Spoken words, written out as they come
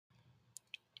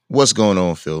What's going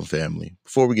on, film family?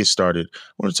 Before we get started, I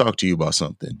want to talk to you about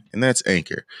something, and that's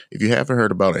Anchor. If you haven't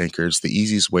heard about Anchor, it's the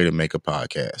easiest way to make a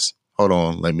podcast. Hold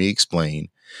on, let me explain.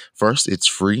 First, it's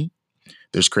free.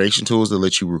 There's creation tools that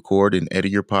let you record and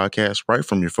edit your podcast right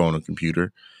from your phone or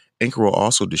computer. Anchor will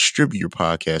also distribute your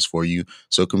podcast for you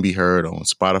so it can be heard on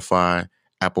Spotify,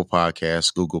 Apple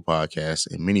Podcasts, Google Podcasts,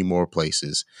 and many more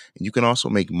places. And you can also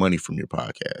make money from your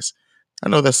podcast. I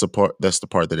know that's the part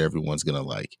that everyone's going to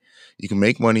like. You can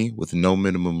make money with no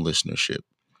minimum listenership.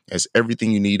 That's everything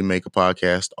you need to make a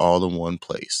podcast all in one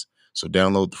place. So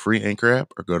download the free Anchor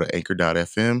app or go to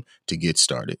anchor.fm to get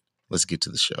started. Let's get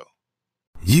to the show.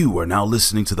 You are now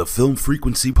listening to the Film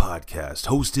Frequency Podcast,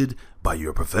 hosted by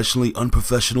your professionally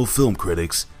unprofessional film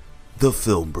critics, the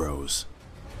Film Bros.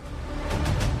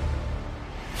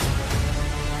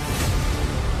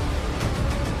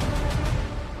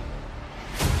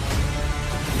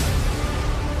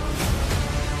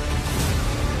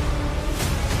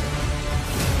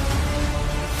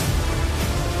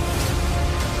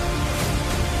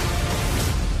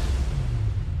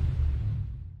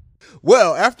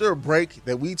 Well, after a break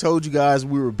that we told you guys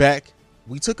we were back,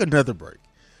 we took another break.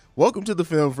 Welcome to the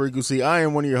Film Frequency. I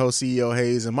am one of your hosts, CEO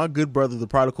Hayes, and my good brother, the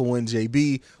prodigal one,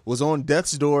 JB, was on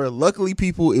death's door. Luckily,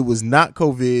 people, it was not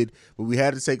COVID, but we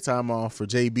had to take time off for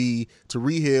JB to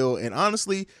re-heal. And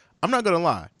honestly, I'm not going to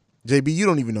lie. JB, you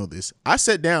don't even know this. I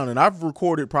sat down and I've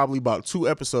recorded probably about 2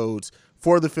 episodes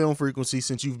for the Film Frequency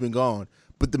since you've been gone,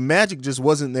 but the magic just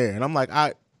wasn't there. And I'm like,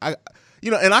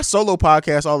 and I solo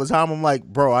podcast all the time. I'm like,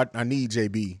 bro, I need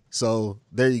JB. So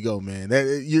there you go, man.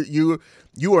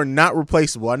 You are not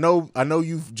replaceable. I know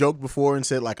you've joked before and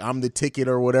said like I'm the ticket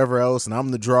or whatever else, and I'm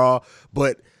the draw,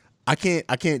 but I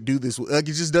can't do this. Like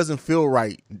it just doesn't feel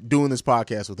right doing this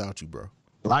podcast without you, bro.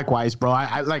 Likewise, bro.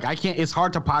 I can't. It's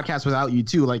hard to podcast without you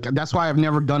too. Like that's why I've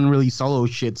never done really solo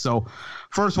shit. So,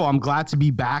 first of all, I'm glad to be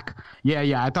back.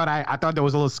 Yeah. I thought there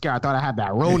was a little scare. I thought I had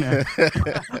that Rona,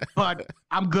 but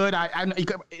I'm good. You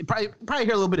could probably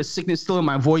hear a little bit of sickness still in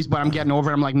my voice, but I'm getting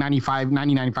over it. I'm like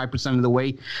 95% of the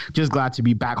way. Just glad to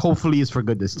be back. Hopefully, it's for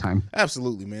good this time.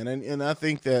 Absolutely, man. And I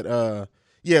think that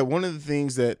one of the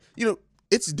things that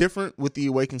it's different with the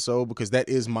Awakened Soul because that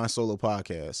is my solo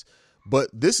podcast.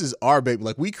 But this is our baby.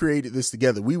 Like we created this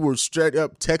together. We were straight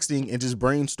up texting and just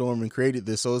brainstorming and created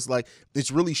this. So it's like,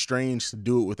 it's really strange to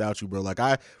do it without you, bro. Like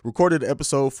I recorded an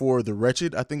episode for The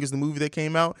Wretched, I think is the movie that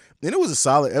came out. And it was a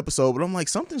solid episode, but I'm like,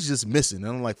 something's just missing.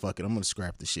 And I'm like, fuck it, I'm going to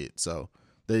scrap the shit. So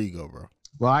there you go, bro.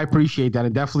 Well, I appreciate that.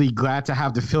 I'm definitely glad to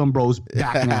have the Film Bros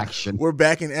back in action. We're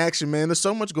back in action, man. There's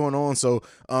so much going on. So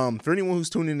for anyone who's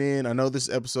tuning in, I know this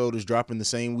episode is dropping the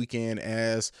same weekend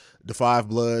as the Five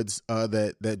Bloods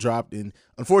that dropped. And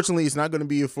unfortunately, it's not going to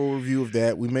be a full review of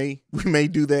that. We may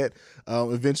do that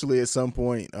eventually at some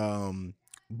point.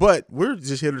 But we're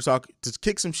just here to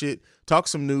kick some shit, talk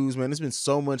some news, man. There's been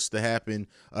so much to happen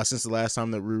since the last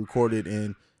time that we recorded.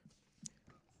 And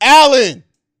Alan,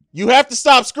 you have to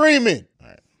stop screaming.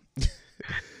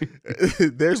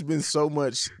 There's been so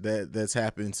much that's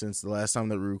happened since the last time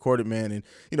that we recorded, man,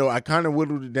 and I kind of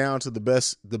whittled it down to the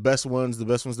best ones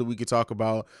that we could talk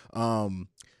about. Are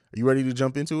you ready to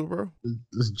jump into it, bro?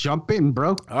 Let's jump in, bro.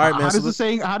 All right, man.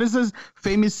 How does this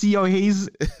famous CEO Hayes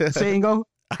saying go?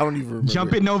 I don't even remember.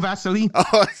 Jump in, no Vaseline.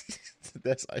 Oh,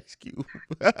 that's Ice Cube.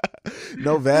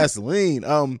 No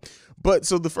Vaseline. But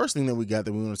so the first thing that we got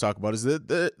that we want to talk about is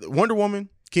the Wonder Woman,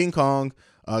 King Kong,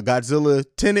 Godzilla,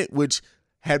 Tenet, which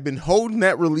had been holding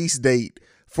that release date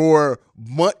for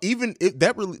even if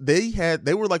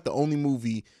they were like the only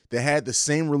movie that had the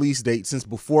same release date since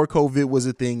before COVID was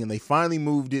a thing, and they finally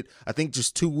moved it, I think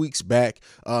just 2 weeks back.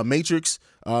 Matrix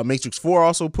 4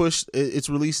 also pushed its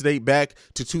release date back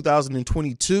to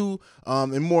 2022,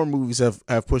 and more movies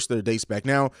have pushed their dates back.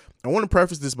 Now, I want to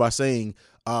preface this by saying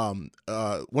one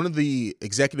of the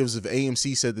executives of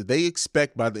AMC said that they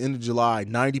expect by the end of July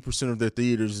 90% of their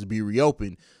theaters to be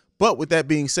reopened. But with that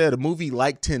being said, a movie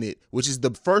like Tenet, which is the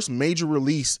first major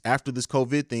release after this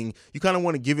COVID thing, you kind of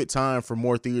want to give it time for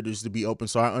more theaters to be open.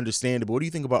 So I understand it. But what do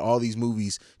you think about all these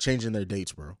movies changing their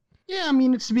dates, bro? Yeah, I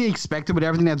mean, it's to be expected with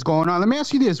everything that's going on. Let me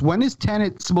ask you this. When is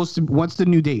Tenet what's the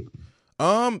new date?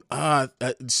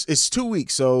 It's 2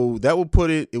 weeks. So that will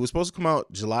put it was supposed to come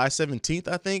out July 17th,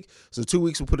 I think. So 2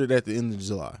 weeks will put it at the end of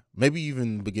July, maybe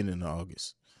even the beginning of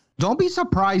August. Don't be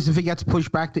surprised if it gets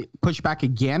pushed back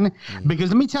again,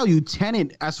 because let me tell you,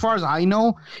 Tenet, as far as I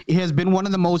know, it has been one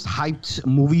of the most hyped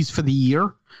movies for the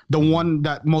year, the one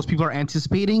that most people are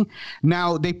anticipating.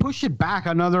 Now, they pushed it back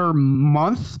another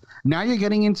month. Now you're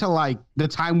getting into like the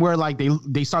time where like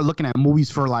they start looking at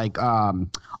movies for like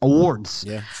awards.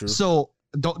 Yeah, true. So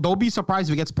don't be surprised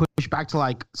if it gets pushed back to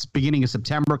like beginning of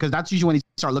September, because that's usually when they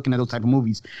start looking at those type of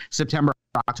movies, September,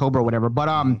 October, or whatever. But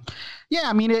yeah,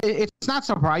 I mean, it's not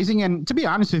surprising. And to be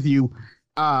honest with you,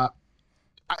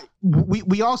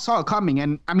 we all saw it coming.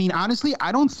 And I mean, honestly,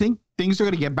 I don't think things are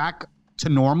going to get back to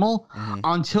normal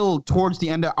until towards the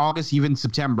end of August, even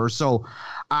September. So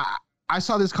I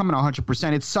saw this coming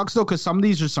 100%. It sucks though, because some of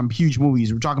these are some huge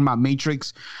movies. We're talking about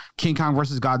Matrix, King Kong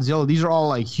versus Godzilla. These are all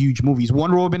like huge movies.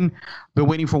 Wonder Woman, been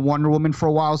waiting for Wonder Woman for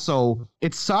a while, so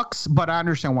it sucks, but I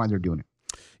understand why they're doing it.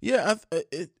 Yeah,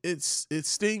 it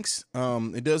stinks.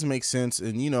 It does make sense,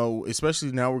 and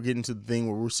especially now we're getting to the thing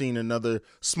where we're seeing another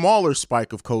smaller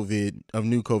spike of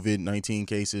new COVID-19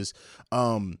 cases.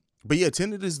 But yeah,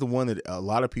 Tenet is the one that a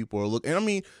lot of people are looking. And I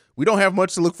mean, we don't have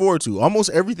much to look forward to. Almost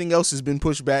everything else has been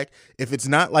pushed back. If it's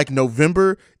not like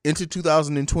November into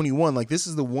 2021, like this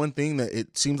is the one thing that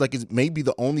it seems like is maybe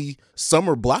the only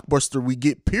summer blockbuster we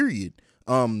get, period,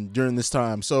 during this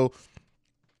time. So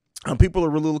people are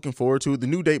really looking forward to it. The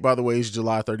new date, by the way, is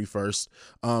July 31st.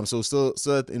 So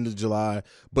still at the end of July.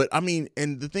 But I mean,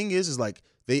 and the thing is like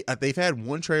they've had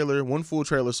one full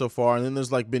trailer so far, and then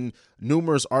there's like been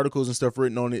numerous articles and stuff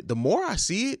written on it. The more I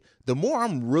see it, the more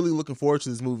I'm really looking forward to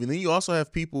this movie. And then you also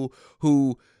have people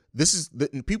who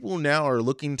people now are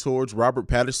looking towards Robert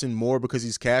Pattinson more because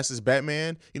he's cast as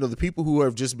Batman. The people who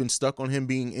have just been stuck on him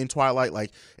being in Twilight,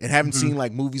 like, and haven't seen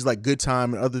like movies like Good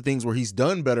Time and other things where he's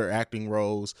done better acting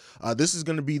roles. This is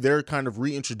going to be their kind of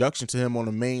reintroduction to him on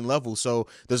a main level. So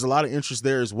there's a lot of interest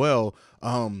there as well.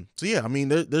 So yeah, I mean,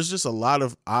 there's just a lot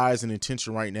of eyes and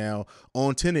attention right now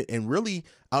on Tenet, and really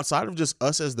outside of just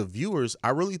us as the viewers,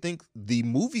 I really think the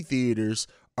movie theaters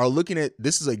are looking at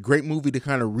this is a great movie to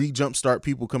kind of re-jumpstart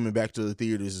people coming back to the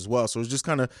theaters as well. So it's just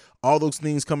kind of all those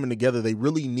things coming together. They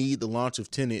really need the launch of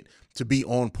Tenet to be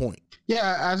on point.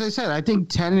 Yeah, as I said, I think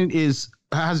Tenet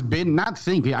has been,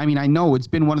 I mean, I know it's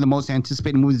been one of the most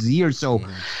anticipated movies of the year. So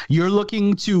you're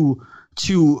looking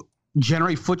to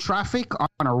generate foot traffic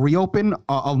on a reopen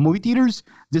of movie theaters.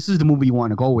 This is the movie you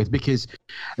want to go with, because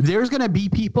there's going to be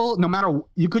people, no matter,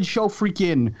 you could show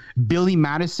freaking Billy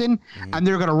Madison and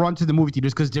they're going to run to the movie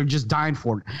theaters because they're just dying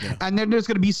for it. Yeah. And then there's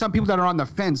going to be some people that are on the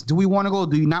fence. Do we want to go?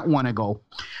 Do you not want to go?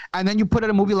 And then you put in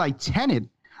a movie like Tenet.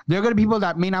 There are going to be people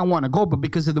that may not want to go, but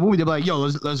because of the movie, they'll be like, yo,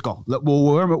 let's go. We'll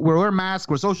wear masks,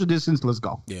 we're social distance, let's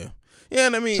go. Yeah. Yeah,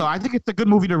 and I mean, so I think it's a good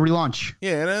movie to relaunch.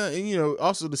 Yeah, and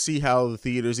also to see how it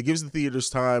gives the theaters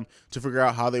time to figure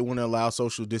out how they want to allow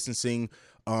social distancing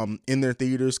in their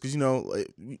theaters, because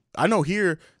I know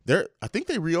here I think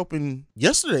they reopened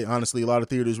yesterday. Honestly, a lot of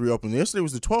theaters reopened yesterday.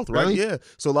 Was the 12th, right? Really? Yeah,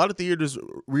 so a lot of theaters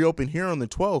reopened here on the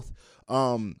 12th.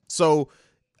 So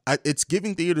it's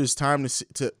giving theaters time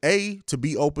to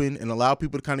be open and allow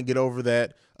people to kind of get over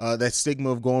that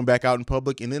stigma of going back out in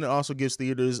public, and then it also gives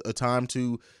theaters a time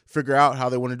to figure out how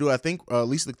they want to do it. I think at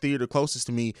least the theater closest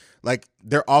to me, like,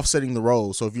 they're offsetting the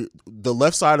rows. So if the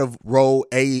left side of row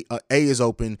A is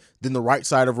open, then the right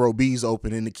side of row B is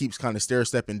open, and it keeps kind of stair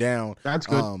stepping down. That's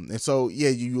good. And so yeah,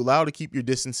 you allow to keep your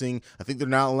distancing. I think they're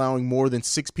not allowing more than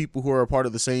 6 people who are a part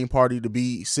of the same party to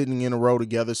be sitting in a row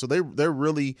together. So they're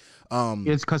really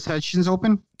is concessions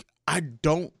open? I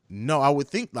don't know. I would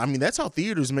think, I mean, that's how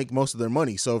theaters make most of their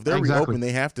money. So if they're reopen,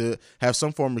 they have to have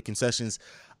some form of concessions.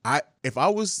 If I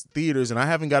was theaters, and I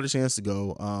haven't got a chance to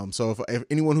go, so if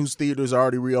anyone whose theaters are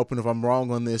already reopened, if I'm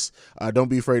wrong on this, don't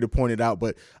be afraid to point it out.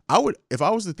 But if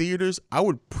I was the theaters, I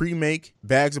would pre-make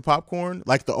bags of popcorn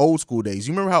like the old school days.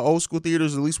 You remember how old school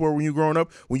theaters at least were when you were growing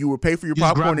up, when you would pay for your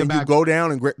popcorn and you go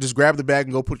down and just grab the bag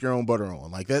and go put your own butter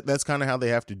on. Like that's kind of how they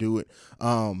have to do it.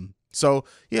 So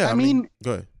yeah, I mean,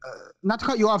 go ahead. Not to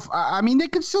cut you off, I mean, they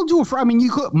could still do it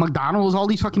you could, McDonald's, all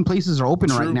these fucking places are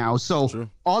open right now. So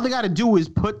all they got to do is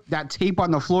put that tape on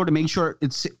the floor to make sure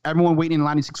it's everyone waiting in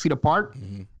line is 6 feet apart.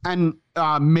 And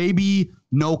maybe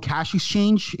no cash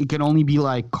exchange. It can only be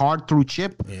like card through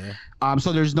chip. Yeah.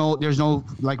 So there's no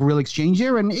like real exchange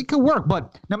there, and it could work.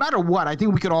 But no matter what, I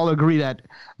think we could all agree that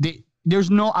I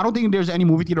don't think there's any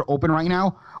movie theater open right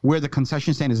now where the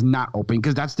concession stand is not open,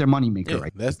 because that's their moneymaker,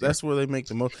 right? That's where they make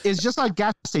the most. It's just like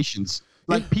gas stations.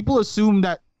 Like people assume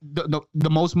that the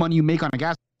most money you make on a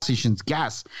gas station is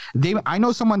gas. I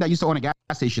know someone that used to own a gas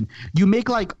station. You make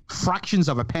like fractions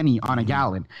of a penny on a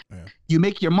gallon. Yeah. You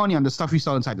make your money on the stuff you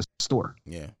sell inside the store.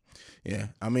 Yeah. Yeah,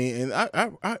 I mean, and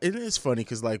I it is funny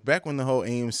because like back when the whole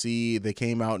AMC, they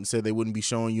came out and said they wouldn't be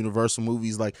showing Universal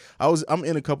movies. Like I'm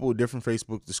in a couple of different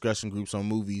Facebook discussion groups on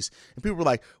movies, and people were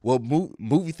like, "Well,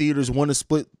 movie theaters want to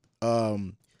split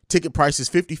ticket prices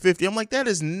 50-50." I'm like, that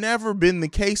has never been the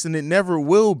case, and it never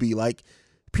will be. Like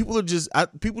people just I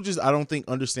don't think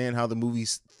understand how the movie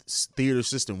theater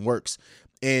system works,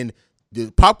 and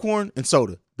The popcorn and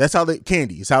soda. That's how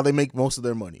candy is how they make most of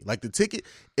their money. Like the ticket,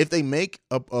 if they make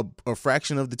a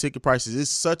fraction of the ticket prices, it's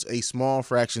such a small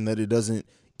fraction that it doesn't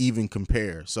even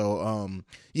compare. So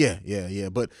yeah.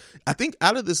 But I think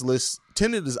out of this list,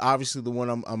 Tenet is obviously the one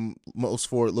I'm most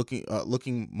forward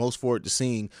looking most forward to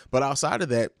seeing. But outside of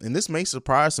that, and this may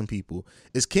surprise some people,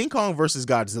 is King Kong versus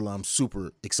Godzilla. I'm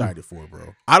super excited for,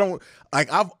 bro.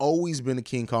 I've always been a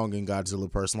King Kong and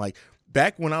Godzilla person. Like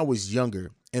back when I was younger.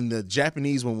 And the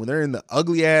Japanese when they're in the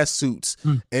ugly ass suits,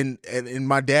 and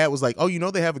my dad was like, "Oh, you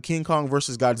know they have a King Kong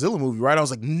versus Godzilla movie, right?" I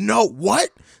was like, "No,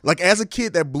 what?" Like as a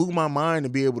kid, that blew my mind to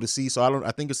be able to see. So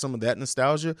I think it's some of that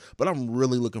nostalgia, but I'm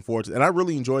really looking forward to it. And I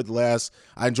really enjoyed I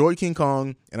enjoyed King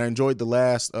Kong, and I enjoyed the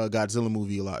last Godzilla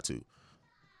movie a lot too.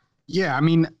 Yeah, I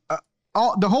mean,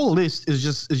 the whole list is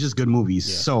just good movies.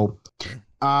 Yeah. So.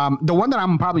 The one that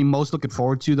I'm probably most looking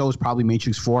forward to, though, is probably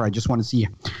Matrix 4. I just want to see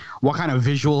what kind of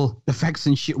visual effects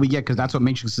and shit we get, because that's what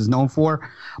Matrix is known for.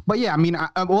 But yeah, I mean,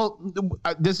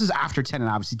 this is after Tenet,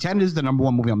 obviously. Tenet is the number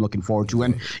one movie I'm looking forward to.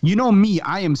 And you know me,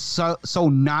 I am so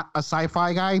not a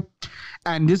sci-fi guy.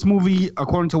 And this movie,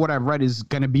 according to what I've read, is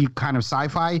going to be kind of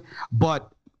sci-fi.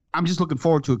 But I'm just looking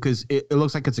forward to it because it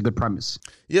looks like it's a good premise.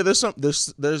 Yeah,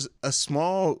 there's a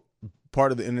small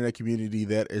part of the internet community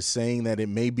that is saying that it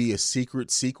may be a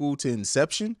secret sequel to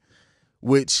Inception,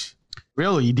 which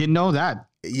really, you didn't know that?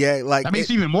 Yeah, like that makes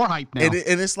it even more hype now. And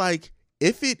it's like,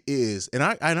 if it is, and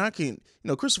I can,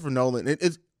 Christopher Nolan,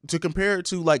 it's to compare it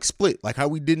to like Split, like how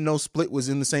we didn't know Split was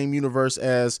in the same universe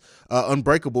as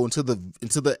Unbreakable until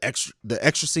the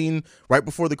extra scene right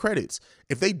before the credits.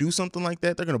 If they do something like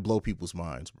that, they're gonna blow people's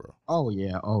minds, bro. Oh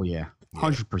yeah,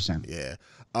 100%. Yeah.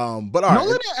 But all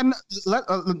Nolan, right.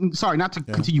 and sorry, not to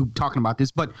continue talking about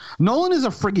this, but Nolan is a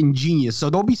friggin' genius. So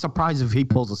don't be surprised if he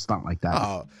pulls a stunt like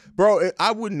that. Bro,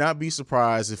 I would not be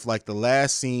surprised if like the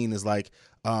last scene is like,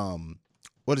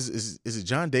 what is it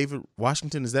John David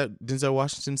Washington? Is that Denzel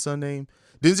Washington's son name?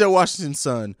 Denzel Washington's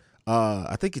son.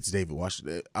 I think it's David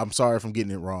Washington. I'm sorry if I'm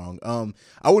getting it wrong.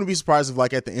 I wouldn't be surprised if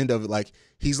like at the end of it, like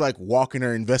he's like walking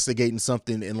or investigating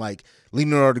something, and like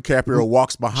Leonardo DiCaprio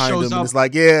walks behind him, and it's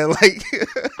like, yeah, like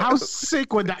how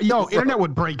sick would that? Yo, internet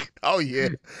would break. Oh yeah,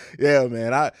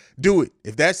 man. I do it.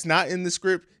 If that's not in the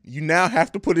script, you now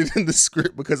have to put it in the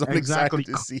script because I'm excited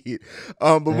to see it.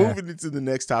 But moving into the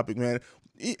next topic, man.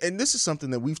 And this is something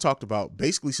that we've talked about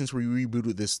basically since we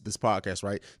rebooted this podcast,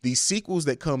 right? These sequels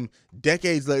that come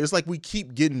decades later, it's like we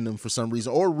keep getting them for some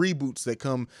reason, or reboots that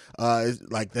come,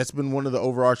 like that's been one of the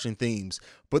overarching themes.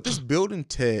 But this Bill and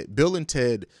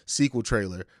Ted sequel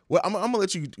trailer, well, I'm gonna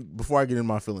let you, before I get into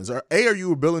my feelings. Are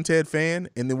you a Bill and Ted fan?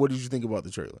 And then what did you think about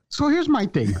the trailer? So here's my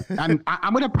thing, and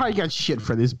I'm gonna probably get shit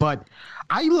for this, but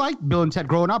I liked Bill and Ted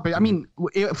growing up. I mean,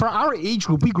 for our age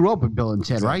group, we grew up with Bill and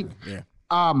Ted, right? Yeah.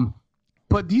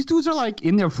 But these dudes are like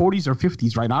in their 40s or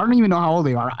 50s right now. I don't even know how old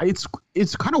they are.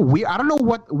 It's kind of weird. I don't know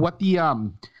what the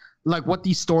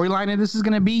storyline of this is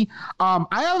gonna be. I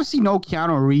obviously know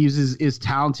Keanu Reeves is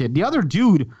talented. The other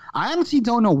dude, I honestly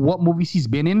don't know what movies he's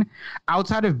been in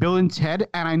outside of Bill and Ted,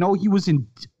 and I know he was in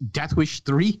Death Wish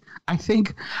 3, I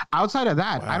think. Outside of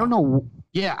that, wow. I don't know.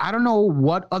 Yeah, I don't know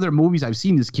what other movies I've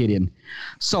seen this kid in.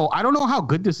 So I don't know how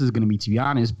good this is gonna be, to be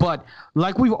honest. But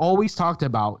like we've always talked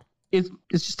about, it's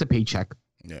just a paycheck.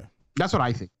 Yeah, that's what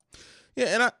I think.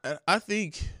 Yeah, and I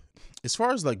think as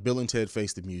far as like Bill and Ted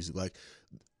Face the Music, like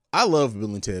I love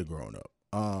Bill and Ted growing up.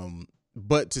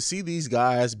 But to see these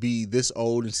guys be this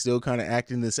old and still kind of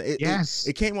acting this,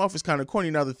 it came off as kind of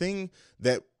corny. Now the thing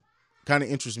that kind of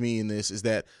interests me in this is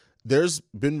that there's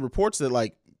been reports that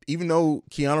like even though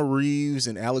Keanu Reeves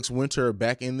and Alex Winter are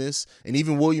back in this, and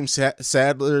even William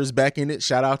Sadler is back in it,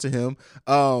 shout out to him.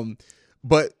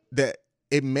 But that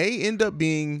it may end up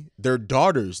being their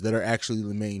daughters that are actually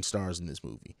the main stars in this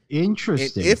movie.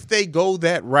 Interesting. And if they go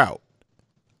that route,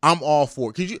 I'm all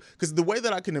for it. Because the way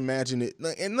that I can imagine it,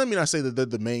 and let me not say that they're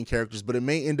the main characters, but it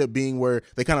may end up being where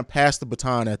they kind of pass the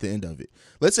baton at the end of it.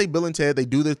 Let's say Bill and Ted, they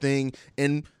do their thing,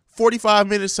 and 45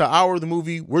 minutes to an hour of the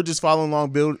movie, we're just following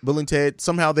along Bill and Ted.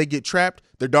 Somehow they get trapped.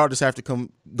 Their daughters have to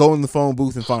go in the phone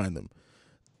booth and find them.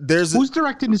 Who's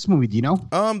directing this movie? Do you know?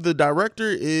 The director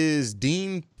is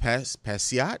Dean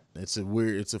Paciat. It's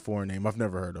a foreign name. I've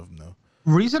never heard of him though.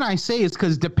 Reason I say is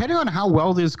because depending on how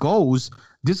well this goes,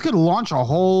 this could launch a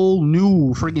whole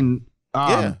new friggin'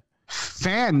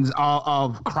 fans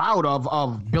of crowd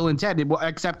of Bill and Ted will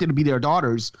accept it to be their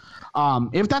daughters.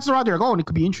 If that's the route they're going, it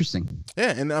could be interesting.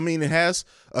 Yeah, and I mean, it has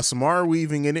Samara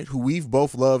Weaving in it, who we've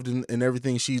both loved in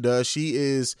everything she does. She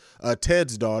is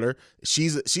Ted's daughter.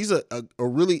 She's a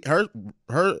really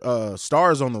her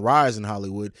stars on the rise in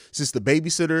Hollywood since The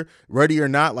Babysitter, Ready or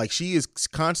Not. Like, she is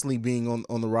constantly being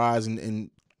on the rise and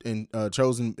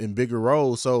chosen in bigger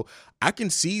roles. So I can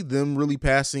see them really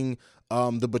passing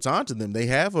the baton to them. They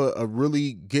have a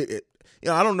really good.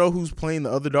 I don't know who's playing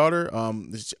the other daughter.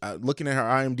 Looking at her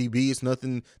IMDb, it's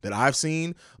nothing that I've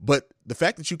seen. But the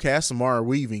fact that you cast Samara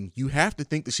Weaving, you have to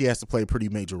think that she has to play a pretty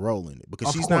major role in it because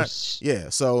Of she's course. not. Yeah,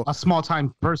 so A small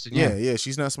time person. yeah,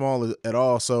 she's not small at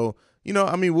all. So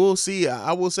I mean, we'll see.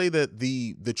 I will say that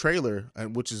the trailer,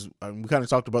 which is we kind of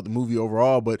talked about the movie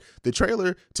overall, but the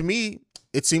trailer to me,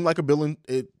 it seemed like a Bill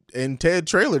and Ted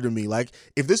trailer to me. Like,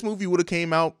 if this movie would have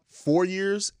came out 4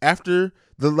 years after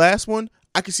the last one,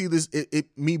 I could see this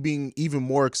me being even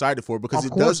more excited for it because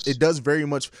it does very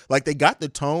much like they got the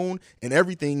tone and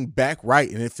everything back right,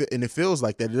 and it feels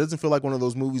like that. It doesn't feel like one of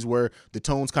those movies where the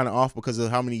tone's kind of off because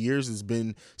of how many years it's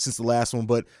been since the last one.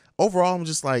 But overall, I'm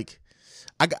just like,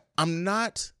 I'm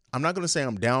not going to say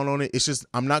I'm down on it. It's just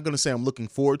I'm not going to say I'm looking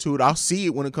forward to it. I'll see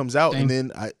it when it comes out, and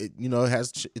then it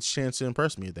has its chance to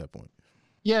impress me at that point.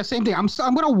 Yeah, same thing. I'm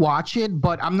gonna watch it,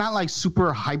 but I'm not like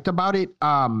super hyped about it.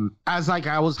 As like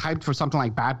I was hyped for something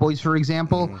like Bad Boys, for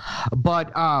example.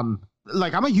 But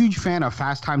like I'm a huge fan of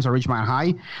Fast Times at Ridgemont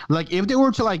High. Like if they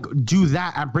were to like do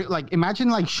that like imagine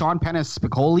like Sean Penn as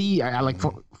Spicoli at like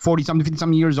 40 something, 50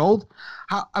 something years old.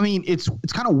 I mean, it's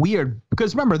kind of weird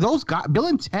because remember those guys, Bill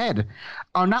and Ted,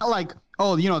 are not like,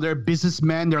 oh, they're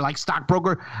businessmen, they're like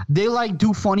stockbroker. They like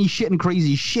do funny shit and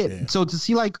crazy shit. Yeah. So to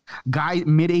see like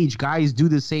mid-age guys do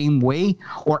the same way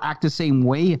or act the same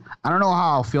way, I don't know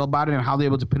how I'll feel about it and how they're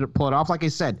able to pull it off. Like I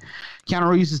said, Keanu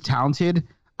Reeves is talented.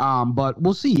 But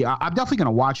we'll see. I'm definitely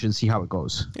gonna watch it and see how it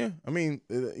goes. Yeah, I mean,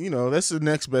 that's the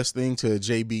next best thing to a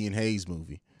JB and Hayes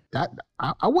movie. That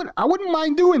I wouldn't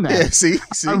mind doing that. Yeah, see,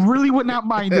 I really would not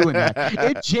mind doing that.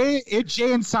 If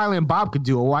Jay and Silent Bob could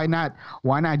do it, why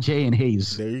not Jay and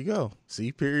Hayes? There you go.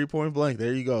 See, period, point blank.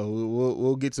 There you go.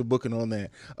 We'll get to booking on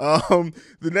that.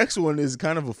 The next one is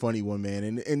kind of a funny one, man,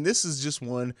 and this is just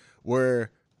one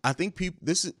where I think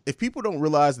if people don't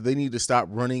realize that they need to stop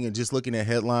running and just looking at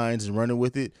headlines and running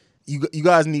with it, you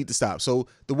guys need to stop. So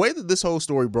the way that this whole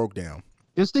story broke down.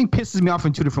 This thing pisses me off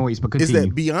in two different ways, but continue. Is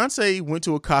that Beyonce went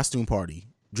to a costume party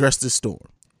dressed as Storm.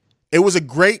 It was a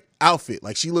great outfit.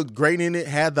 Like, she looked great in it,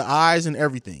 had the eyes and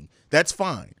everything. That's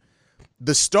fine.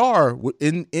 The Star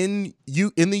in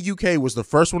the UK was the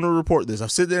first one to report this.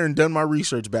 I've sit there and done my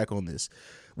research back on this,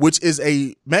 which is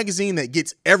a magazine that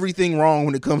gets everything wrong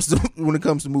when it comes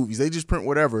to movies. They just print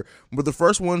whatever. But the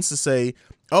first ones to say,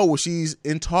 oh, well, she's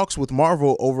in talks with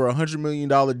Marvel over $100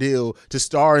 million deal to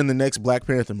star in the next Black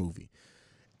Panther movie.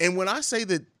 And when I say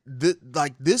that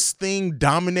this thing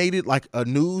dominated like a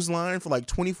news line for like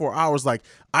 24 hours, like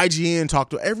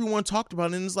IGN everyone talked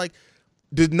about it, and it's like,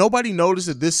 did nobody notice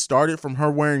that this started from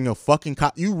her wearing a fucking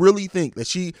You really think that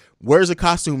she wears a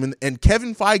costume and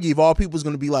Kevin Feige of all people is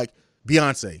going to be like,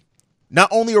 Beyonce, not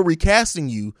only are we casting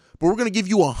you, but we're going to give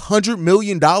you $100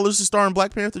 million to star in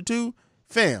Black Panther 2?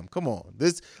 Fam, come on.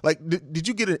 This did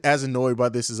you get as annoyed by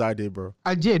this as I did, bro?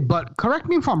 I did, but correct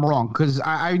me if I'm wrong, because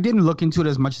I didn't look into it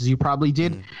as much as you probably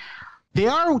did. They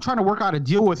are trying to work out a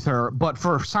deal with her, but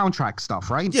for soundtrack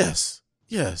stuff, right? Yes.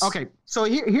 Okay, so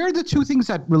here are the two things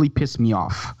that really piss me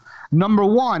off. Number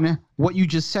one, what you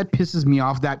just said pisses me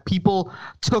off, that people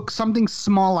took something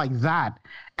small like that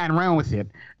and ran with it.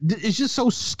 It's just so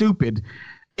stupid.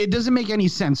 It doesn't make any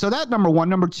sense. So that number one.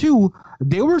 Number two,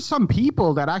 there were some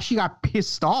people that actually got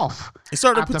pissed off. It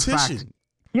started a petition.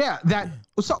 Yeah,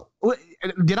 so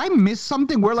did I miss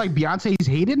something where like Beyonce is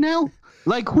hated now?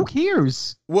 Like, who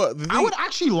cares? Well, I would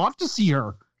actually love to see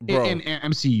her in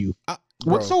MCU.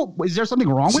 Bro, is there something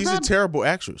wrong with that? She's a terrible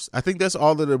actress. I think that's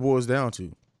all that it boils down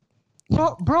to.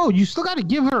 Bro, you still got to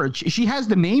give her. She has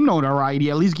the name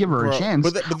notoriety. At least give her a chance.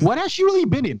 What has she really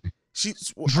been in?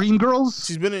 Dreamgirls.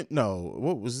 She's been in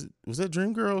what was it? Was that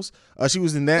Dreamgirls? She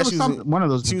was in that. One of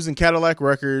those. She was in Cadillac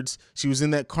Records. She was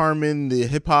in that Carmen, the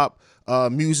hip hop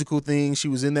musical thing. She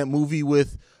was in that movie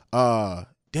with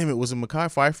damn it, was it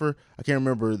Mekhi Phifer? I can't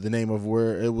remember the name of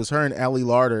where it was her and Ali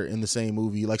Larter in the same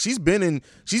movie. Like she's been in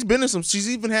some. She's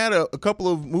even had a couple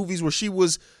of movies where she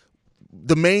was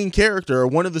the main character or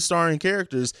one of the starring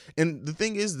characters. And the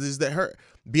thing is that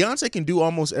Beyonce can do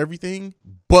almost everything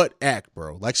but act,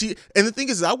 bro. Like and the thing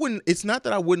is, it's not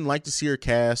that I wouldn't like to see her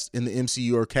cast in the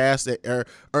MCU or cast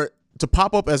or to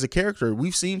pop up as a character.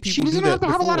 We've seen people She doesn't do that have to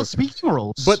before. have a lot of speaking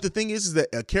roles. But the thing is that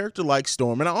a character like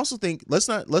Storm, and I also think let's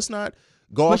not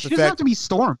go but off she the doesn't have fact. to be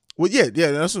Storm. Well, yeah,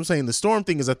 that's what I'm saying. The Storm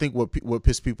thing is, I think, what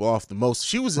pissed people off the most.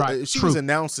 She was Right, she true. was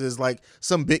announced as like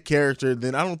some big character.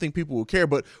 Then I don't think people will care.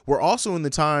 But we're also in the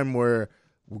time where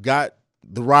we got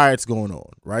the riots going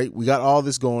on, right? We got all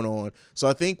this going on. So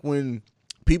I think when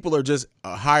people are just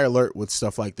high alert with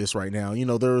stuff like this right now, you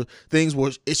know, there are things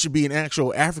where it should be an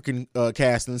actual African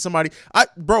cast. And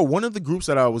one of the groups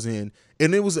that I was in,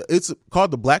 and it's called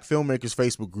the Black Filmmakers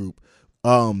Facebook group.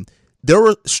 There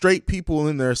were straight people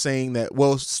in there saying that,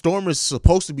 well, Storm is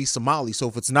supposed to be Somali, so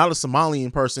if it's not a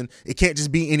Somalian person, it can't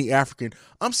just be any African.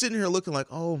 I'm sitting here looking like,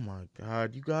 oh my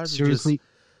God, you guys Seriously. are just...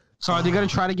 So are they gonna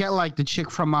try to get like the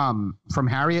chick from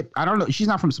Harriet? I don't know. She's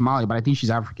not from Somalia, but I think she's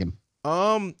African.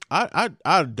 I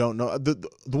don't know. The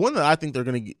one that I think they're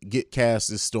gonna get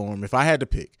cast as Storm, if I had to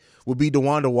pick, would be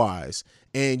DeWanda Wise.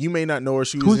 And you may not know her.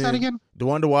 Who's that again?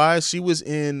 DeWanda Wise. She was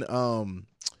in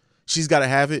She's Gotta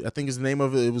Have It, I think is the name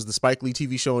of it. It was the Spike Lee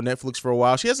TV show on Netflix for a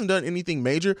while. She hasn't done anything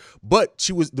major, but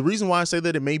the reason why I say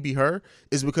that it may be her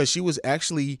is because she was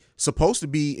actually supposed to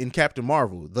be in Captain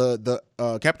Marvel. The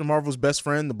Captain Marvel's best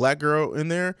friend, the black girl in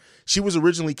there, she was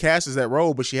originally cast as that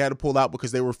role, but she had to pull out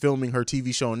because they were filming her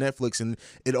TV show on Netflix and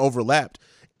it overlapped.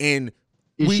 And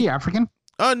Is she African?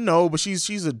 No, but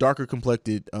she's a darker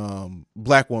complected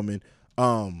black woman.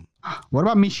 What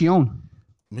about Michonne?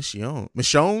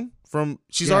 Michonne?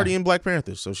 She's already in Black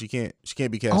Panther, so she can't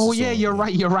be cast. Oh yeah, you're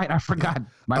right. I forgot.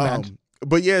 My bad.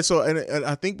 But yeah, so and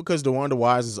I think because DeWanda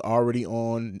Wise is already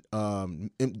on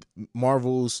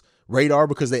Marvel's radar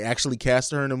because they actually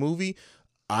cast her in a movie,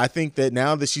 I think that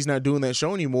now that she's not doing that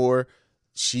show anymore,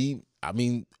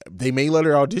 they may let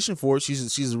her audition for it.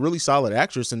 She's a really solid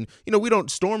actress, and you know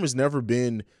Storm has never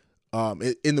been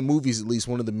in the movies, at least,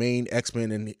 one of the main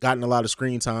X-Men and gotten a lot of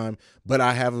screen time, but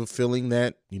I have a feeling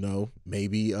that, you know,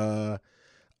 maybe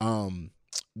Kevin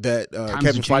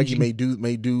Feige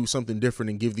may do something different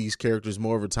and give these characters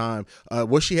more of a time.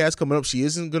 What she has coming up, she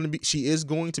is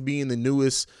going to be in the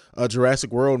newest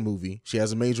Jurassic World movie. She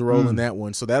has a major role in that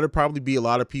one, so that'll probably be a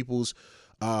lot of people's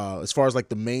as far as like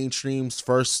the mainstream's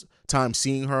first time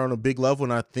seeing her on a big level,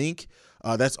 and I think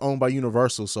that's owned by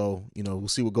Universal, so you know we'll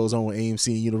see what goes on with AMC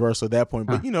and Universal at that point.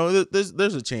 But you know,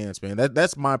 there's a chance, man.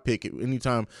 That's my pick.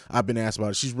 Anytime I've been asked about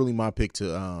it, she's really my pick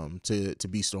to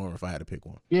be Storm if I had to pick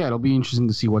one. Yeah, it'll be interesting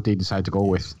to see what they decide to go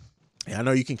with. Yeah, I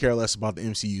know you can care less about the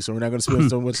MCU, so we're not going to spend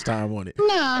so much time on it.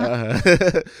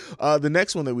 Nah. The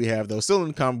next one that we have, though, still in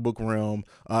the comic book realm,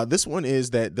 this one is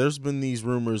that there's been these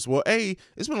rumors. Well,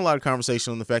 it's been a lot of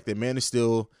conversation on the fact that Man of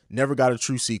Steel never got a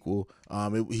true sequel.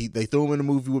 They threw him in a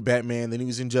movie with Batman, then he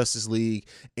was in Justice League.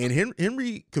 And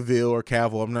Henry Cavill, or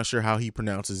Cavill, I'm not sure how he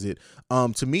pronounces it,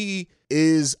 to me,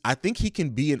 I think he can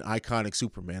be an iconic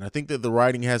Superman. I think that the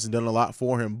writing hasn't done a lot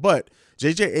for him, but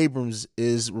J.J. Abrams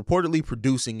is reportedly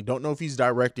producing, don't know if he's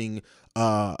directing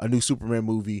a new Superman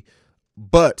movie,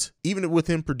 but even with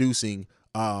him producing,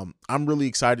 I'm really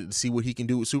excited to see what he can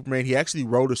do with Superman. He actually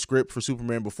wrote a script for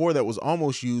Superman before that was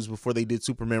almost used before they did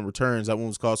Superman Returns. That one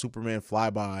was called Superman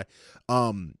Flyby.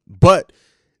 But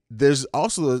there's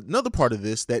also another part of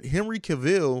this that Henry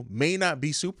Cavill may not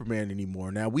be Superman anymore.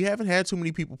 Now, we haven't had too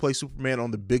many people play Superman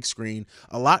on the big screen,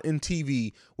 a lot in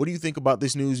TV. What do you think about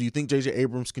this news? Do you think J.J.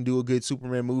 Abrams can do a good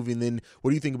Superman movie? And then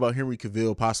what do you think about Henry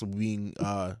Cavill possibly being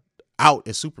out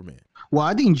as Superman? Well,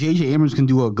 I think J.J. Abrams can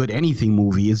do a good anything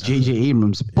movie. It's J.J.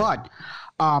 Abrams, but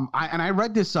I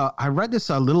read this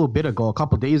a little bit ago, a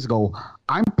couple days ago.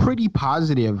 I'm pretty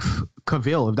positive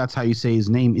Cavill, if that's how you say his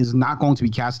name, is not going to be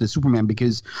casted as Superman,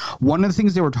 because one of the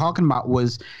things they were talking about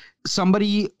was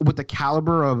somebody with the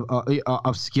caliber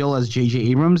of skill as J.J.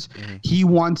 Abrams. He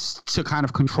wants to kind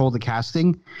of control the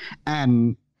casting,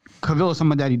 and Cavill is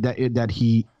someone that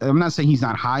he I'm not saying he's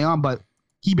not high on, but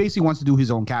he basically wants to do his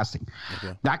own casting.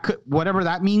 Okay. That could, whatever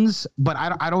that means, but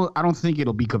I don't think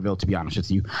it'll be Cavill, to be honest with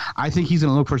you. I think he's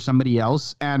gonna look for somebody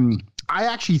else, and I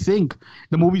actually think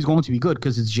the movie's going to be good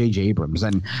because it's J.J. Abrams,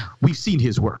 and we've seen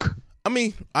his work. I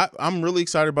mean, I'm really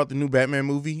excited about the new Batman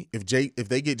movie. If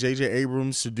they get J.J.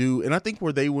 Abrams to do, and I think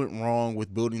where they went wrong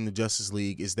with building the Justice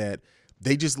League is that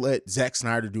they just let Zack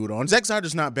Snyder do it on. Zack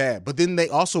Snyder's not bad, but then they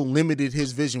also limited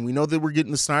his vision. We know that we're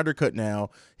getting the Snyder cut now,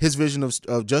 his vision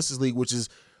of Justice League, which is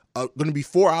going to be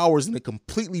 4 hours in a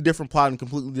completely different plot and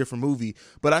completely different movie.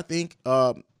 But I think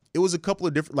it was a couple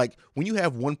of different, like when you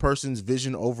have one person's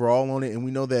vision overall on it, and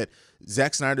we know that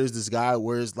Zack Snyder is this guy who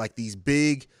wears like these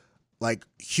big, like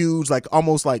huge, like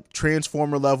almost like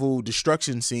Transformer level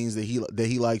destruction scenes that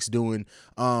he likes doing.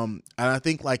 And I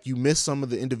think like you miss some of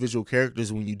the individual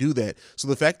characters when you do that. So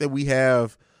the fact that we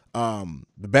have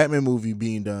The Batman movie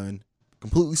being done,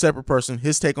 completely separate person.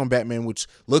 His take on Batman, which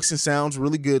looks and sounds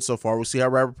really good so far. We'll see how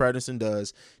Robert Pattinson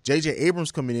does. J.J.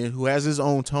 Abrams coming in, who has his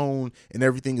own tone and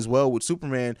everything as well with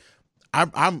Superman.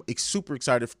 I'm super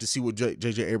excited to see what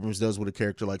J.J. Abrams does with a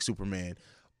character like Superman.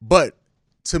 But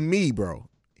to me, bro,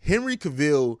 Henry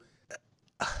Cavill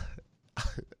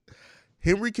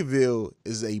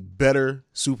is a better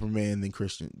Superman than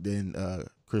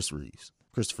Christopher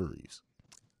Reeves.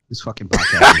 This fucking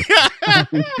podcast.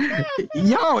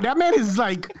 Yo, that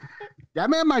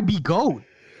man might be GOAT.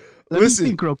 Let me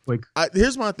think real quick.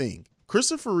 Here's my thing.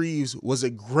 Christopher Reeves was a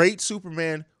great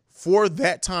Superman for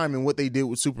that time and what they did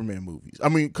with Superman movies. I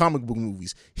mean, comic book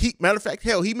movies. Matter of fact,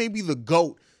 hell, he may be the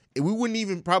GOAT. We wouldn't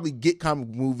even probably get comic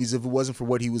book movies if it wasn't for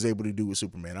what he was able to do with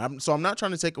Superman. I'm not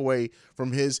trying to take away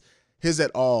from his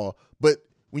at all. But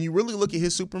when you really look at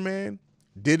his Superman,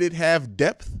 did it have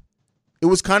depth? It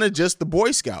was kind of just the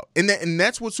Boy Scout. And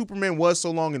that's what Superman was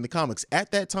so long in the comics.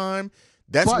 At that time,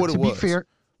 that's what it was. To be fair,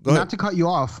 not to cut you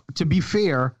off, to be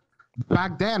fair,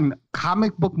 back then,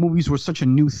 comic book movies were such a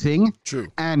new thing. True.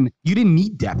 And you didn't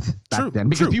need depth back then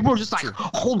because people were just like,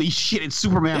 holy shit, it's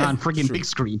Superman on freaking big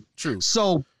screen. True.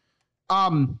 So,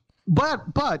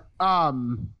 but I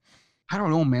don't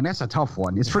know, man. That's a tough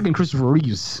one. It's freaking Christopher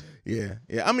Reeves. Yeah.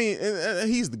 I mean,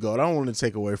 he's the GOAT. I don't want to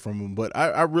take away from him, but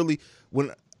I really,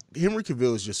 when Henry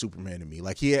Cavill is just Superman to me.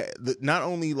 Like not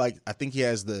only like I think he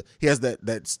has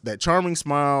that charming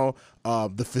smile,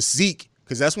 the physique.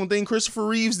 Because that's one thing Christopher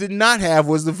Reeves did not have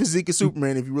was the physique of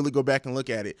Superman. If you really go back and look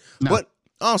at it, But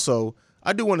also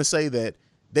I do want to say that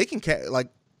they can like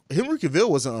Henry Cavill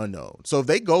was an unknown. So if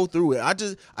they go through it, I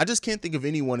just can't think of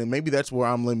anyone, and maybe that's where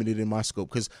I'm limited in my scope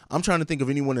because I'm trying to think of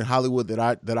anyone in Hollywood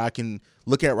that I can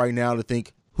look at right now to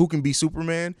think who can be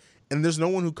Superman. And there's no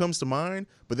one who comes to mind,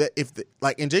 but that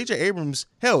and J.J. Abrams,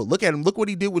 hell, look at him. Look what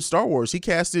he did with Star Wars. He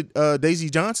casted Daisy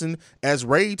Johnson as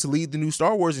Rey to lead the new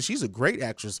Star Wars, and she's a great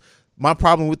actress. My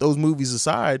problem with those movies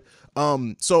aside,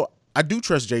 so I do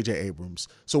trust J.J. Abrams.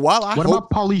 So while I what about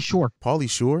Pauly Shore? Pauly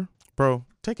Shore, bro,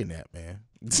 take a nap, man.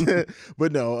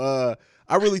 But no,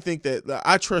 I really think that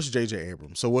I trust J.J.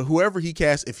 Abrams. So whoever he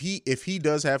casts, if he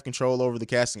does have control over the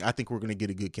casting, I think we're gonna get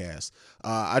a good cast.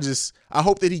 I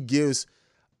hope that he gives.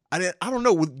 I don't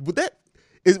know. Would that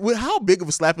how big of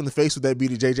a slap in the face would that be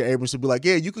to J.J. Abrams to be like,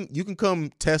 yeah, you can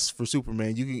come test for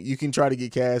Superman. You can try to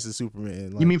get cast as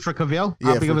Superman. Like, you mean for Cavill? Yeah,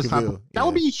 how big for of a slap? Cavill. That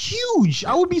would be huge.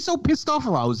 I would be so pissed off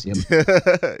if I was him.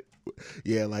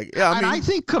 I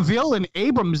think Cavill and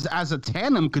Abrams as a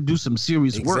tandem could do some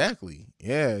serious work. Exactly.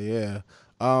 Yeah.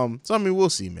 So I mean, we'll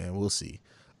see, man. We'll see.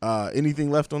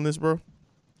 Anything left on this, bro?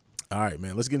 All right,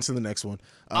 man. Let's get into the next one.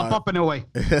 Up and away.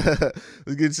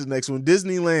 Let's get into the next one.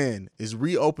 Disneyland is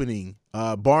reopening,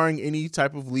 barring any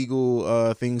type of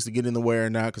legal things to get in the way or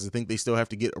not, because I think they still have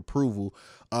to get approval.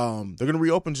 They're going to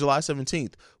reopen July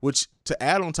 17th, which to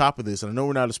add on top of this, and I know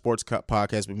we're not a sports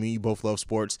podcast, but me and you both love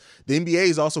sports, the NBA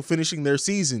is also finishing their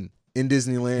season in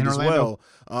Disneyland as well,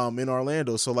 in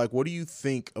Orlando. So, like, what do you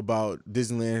think about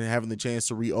Disneyland having the chance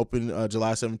to reopen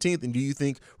July 17th? And do you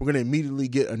think we're going to immediately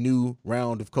get a new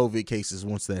round of COVID cases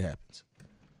once that happens?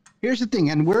 Here's the thing,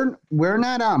 and we're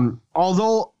not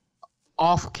although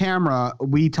off camera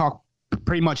we talk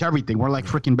pretty much everything. We're like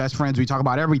freaking best friends. We talk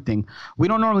about everything. We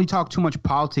don't normally talk too much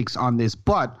politics on this,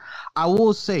 but I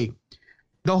will say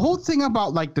the whole thing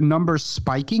about like the numbers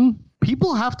spiking,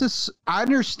 people have to. I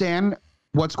understand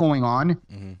what's going on.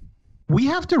 Mm-hmm. We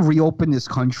have to reopen this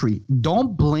country.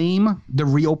 Don't blame the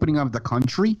reopening of the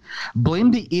country.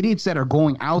 Blame the idiots that are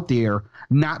going out there,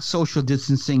 not social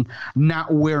distancing,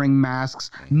 not wearing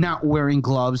masks, not wearing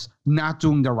gloves, not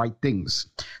doing the right things.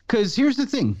 Because here's the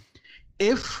thing.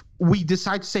 If we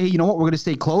decide to say, hey, you know what, we're going to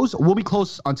stay closed, we'll be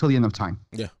closed until the end of time.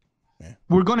 Yeah.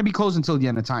 We're going to be closed until the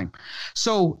end of time.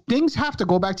 So things have to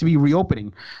go back to be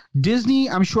reopening. Disney,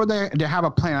 I'm sure they have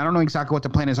a plan. I don't know exactly what the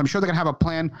plan is. I'm sure they're going to have a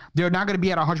plan. They're not going to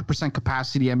be at 100%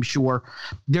 capacity, I'm sure.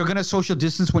 They're going to social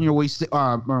distance when you're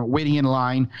waiting in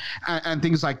line and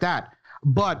things like that.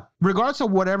 But regardless of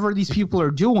whatever these people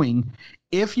are doing,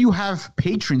 if you have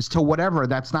patrons to whatever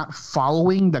that's not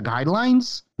following the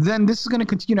guidelines, then this is going to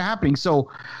continue to happening. So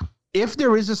if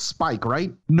there is a spike,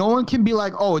 right, no one can be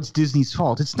like, oh, it's Disney's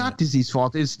fault. It's not Disney's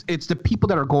fault. It's the people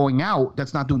that are going out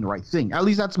that's not doing the right thing. At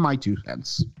least that's my 2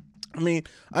 cents. I mean,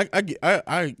 I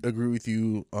agree with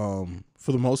you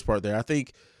for the most part there. I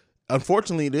think,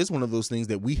 unfortunately, it is one of those things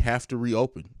that we have to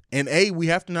reopen. And we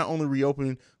have to not only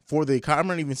reopen for the economy, I'm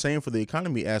not even saying for the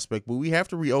economy aspect, but we have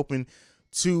to reopen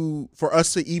for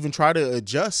us to even try to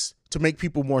adjust to make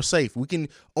people more safe. We can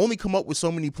only come up with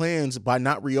so many plans by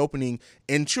not reopening.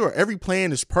 And sure, every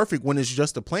plan is perfect when it's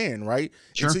just a plan, right?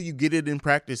 Sure. Until you get it in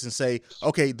practice and say,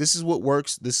 okay, this is what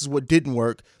works. This is what didn't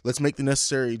work. Let's make the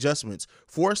necessary adjustments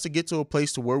for us to get to a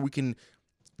place to where we can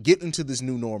get into this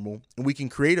new normal and we can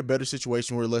create a better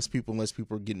situation where less people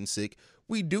are getting sick.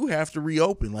 We do have to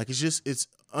reopen. Like, it's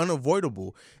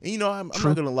unavoidable. And, I'm not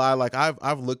going to lie. Like,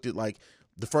 I've looked at, like,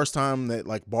 the first time that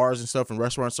like bars and stuff and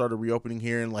restaurants started reopening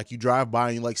here, and like you drive by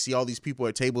and you like see all these people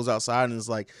at tables outside, and it's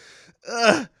like,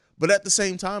 ugh. But at the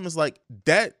same time, it's like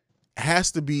that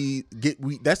has to be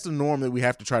that's the norm that we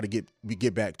have to try to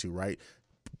get back to, right?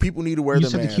 People need to wear their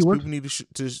masks. People need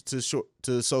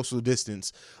to social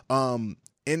distance.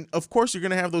 And of course, you're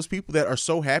gonna have those people that are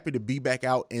so happy to be back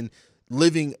out and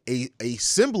living a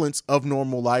semblance of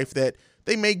normal life that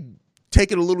they may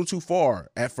take it a little too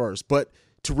far at first, but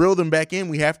to reel them back in,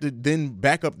 we have to then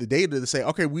back up the data to say,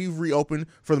 okay, we've reopened.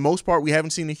 For the most part, we haven't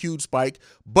seen a huge spike,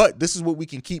 but this is what we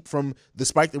can keep from the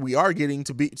spike that we are getting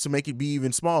to make it be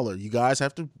even smaller. You guys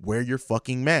have to wear your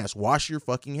fucking mask, wash your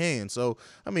fucking hands. So,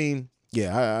 I mean,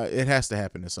 yeah, it has to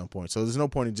happen at some point. So there's no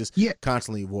point in just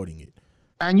constantly avoiding it.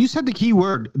 And you said the key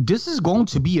word. This is going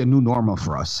to be a new normal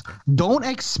for us. Don't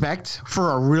expect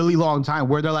for a really long time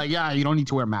where they're like, yeah, you don't need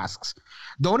to wear masks.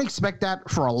 Don't expect that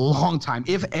for a long time,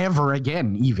 if ever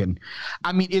again, even.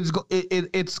 I mean, it's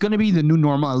going to be the new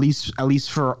normal, at least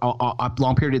for a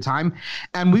long period of time.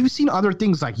 And we've seen other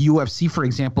things like UFC, for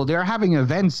example. They're having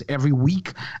events every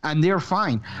week, and they're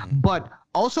fine. But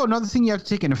also another thing you have to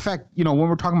take in effect, when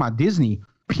we're talking about Disney,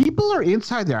 people are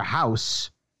inside their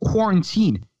house,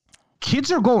 quarantined.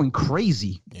 Kids are going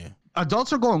crazy. Yeah.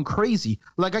 Adults are going crazy.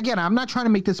 Like, again, I'm not trying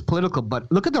to make this political,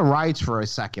 but look at the riots for a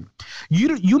second.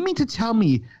 You mean to tell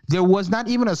me there was not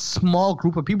even a small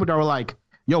group of people that were like,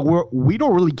 yo, we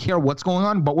don't really care what's going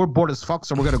on, but we're bored as fuck,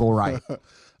 so we're going to go riot.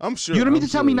 I'm sure. You don't mean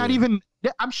to tell me not even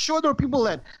 – I'm sure there were people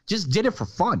that just did it for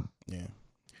fun. Yeah.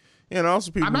 And also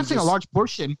people – I'm not saying a large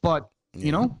portion, but,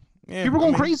 people are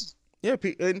going crazy. Yeah,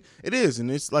 and it is,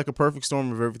 and it's like a perfect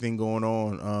storm of everything going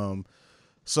on.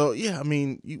 So yeah, I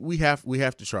mean, we have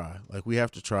to try. Like, we have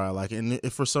to try. Like, and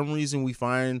if for some reason we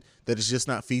find that it's just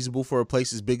not feasible for a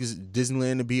place as big as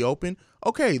Disneyland to be open,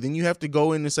 okay, then you have to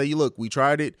go in and say, look, we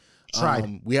tried it.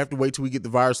 We have to wait till we get the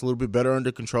virus a little bit better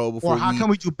under control before. Or how can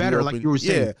we do better, reopen. Like you were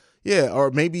saying? Yeah. Or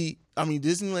maybe, I mean,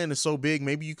 Disneyland is so big,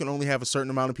 maybe you can only have a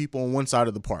certain amount of people on one side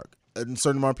of the park, a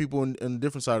certain amount of people on a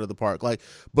different side of the park. Like,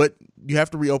 but you have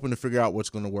to reopen to figure out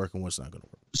what's going to work and what's not going to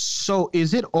work. So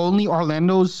is it only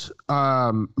Orlando's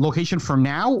location for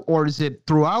now, or is it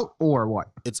throughout, or what?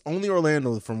 It's only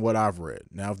Orlando from what I've read.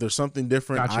 Now, if there's something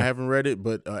different, gotcha. I haven't read it,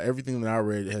 but everything that I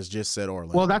read has just said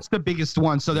Orlando. Well, that's the biggest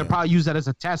one, so they'll probably use that as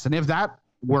a test, and if that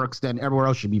works, then everywhere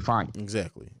else should be fine.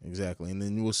 Exactly. And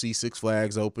then we'll see Six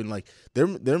Flags open. Like, they're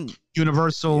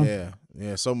Universal.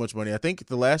 Yeah, so much money. I think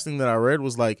the last thing that I read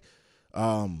was like,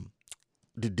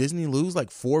 did Disney lose like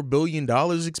 $4 billion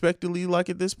expectedly, like,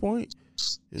 at this point?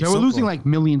 They were losing like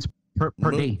millions per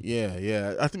day.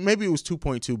 Yeah. I think maybe it was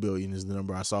 2.2 billion is the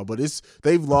number I saw, but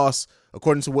they've lost,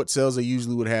 according to what sales they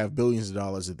usually would have, billions of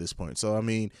dollars at this point. So I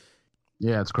mean,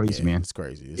 yeah, it's crazy, man. It's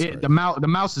crazy. The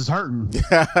mouse is hurting.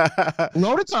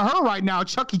 Loaded to her right now.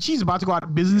 Chuck E. Cheese about to go out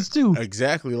of business too.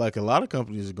 Exactly. Like, a lot of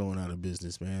companies are going out of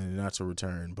business, man, and not to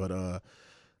return. But all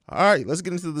right, let's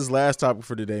get into this last topic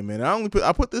for today, man.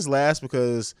 I put this last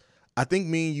because I think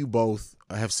me and you both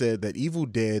have said that Evil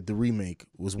Dead, the remake,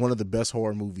 was one of the best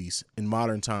horror movies in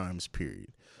modern times, period.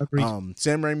 Agreed.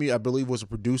 Sam Raimi, I believe, was a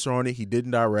producer on it. He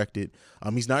didn't direct it.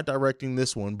 He's not directing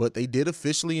this one, but they did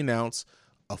officially announce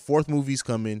a fourth movie's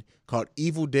coming called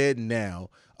Evil Dead Now.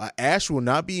 Ash will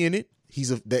not be in it.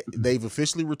 They've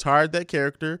officially retired that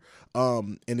character,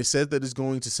 and it says that it's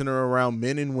going to center around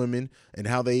men and women and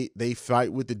how they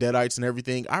fight with the Deadites and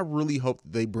everything. I really hope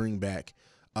that they bring back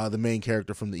the main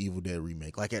character from the Evil Dead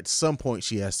remake. Like, at some point,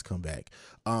 she has to come back.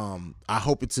 I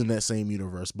hope it's in that same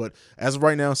universe. But as of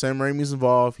right now, Sam Raimi's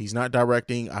involved. He's not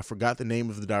directing. I forgot the name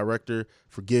of the director.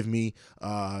 Forgive me,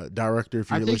 director,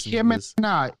 if you're listening to this.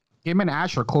 Him and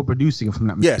Ash are co-producing, if I'm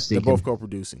not mistaken. Yes, they're both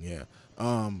co-producing, yeah.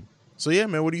 So, yeah,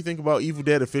 man, what do you think about Evil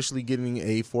Dead officially getting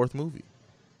a fourth movie?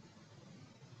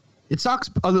 It sucks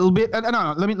a little bit.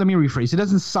 No, let me rephrase. It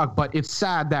doesn't suck, but it's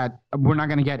sad that we're not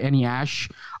going to get any Ash.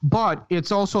 But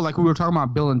it's also, like we were talking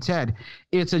about Bill and Ted,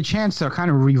 it's a chance to kind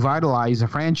of revitalize a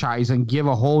franchise and give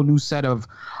a whole new set of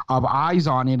eyes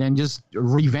on it and just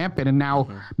revamp it. And now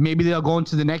maybe they'll go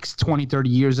into the next 20, 30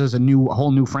 years as a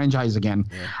whole new franchise again.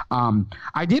 Yeah.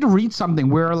 I did read something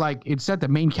where, like, it said the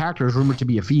main character is rumored to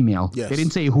be a female. Yes. They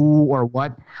didn't say who or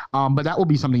what, but that will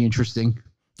be something interesting.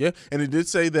 Yeah, and it did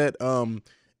say that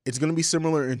it's going to be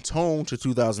similar in tone to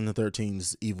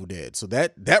 2013's Evil Dead. So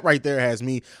that right there has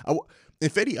me.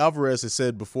 And Fede Alvarez has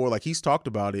said before, like he's talked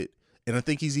about it, and I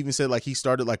think he's even said like he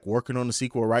started like working on the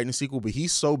sequel or writing a sequel, but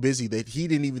he's so busy that he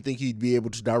didn't even think he'd be able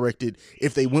to direct it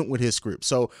if they went with his script.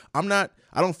 So I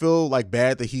don't feel like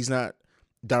bad that he's not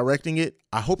directing it.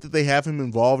 I hope that they have him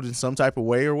involved in some type of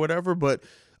way or whatever, but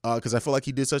because I feel like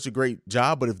he did such a great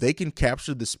job. But if they can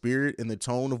capture the spirit and the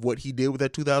tone of what he did with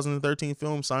that 2013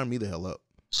 film, sign me the hell up.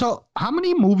 So how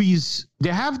many movies? They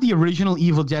have the original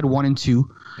Evil Dead 1 and 2.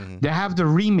 Mm-hmm. They have the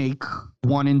remake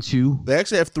 1 and 2. They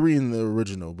actually have 3 in the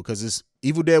original because it's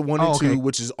Evil Dead 1 and 2,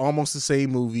 which is almost the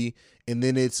same movie. And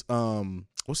then it's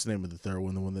what's the name of the third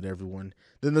one? The one that everyone.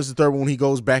 Then there's the third one when he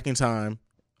goes back in time.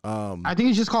 I think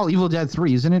it's just called Evil Dead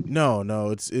 3, isn't it?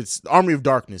 No, it's Army of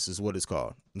Darkness is what it's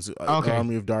called.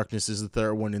 Army of Darkness is the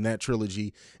third one in that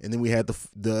trilogy, and then we had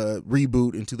the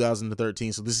reboot in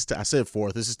 2013. So this is I said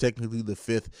fourth. This is technically the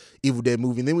 5th Evil Dead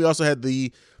movie, and then we also had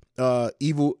the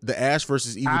Ash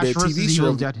versus Evil Dead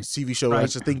TV show, right.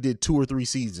 Which I think did 2 or 3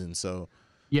 seasons. So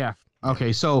yeah,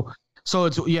 okay, so it's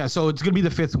gonna be the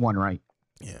 5th one, right?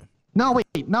 Yeah. No,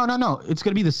 wait, no, it's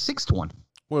gonna be the 6th one.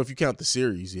 Well, if you count the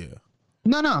series, yeah.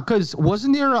 No, because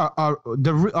wasn't there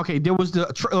there was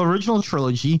the original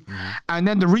trilogy, mm-hmm. and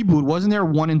then the reboot. Wasn't there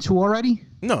 1 and 2 already?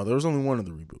 No, there was only 1 in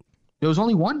the reboot. There was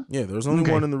only 1? Yeah, there was only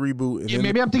 1 in the reboot. And yeah,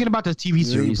 maybe I'm thinking about the TV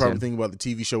series. You're probably thinking about the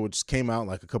TV show, which came out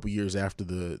like a couple years after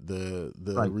the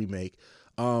right. remake.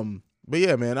 But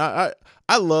yeah, man,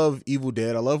 I love Evil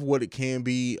Dead. I love what it can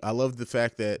be. I love the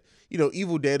fact that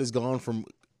Evil Dead has gone from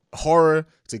horror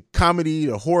to comedy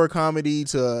to horror comedy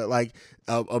to like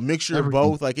a mixture of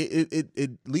both. Like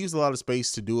it leaves a lot of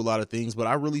space to do a lot of things, but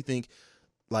I really think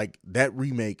like that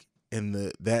remake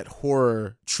and that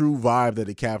horror true vibe that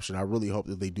it captured, I really hope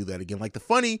that they do that again. Like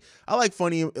I like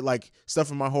funny like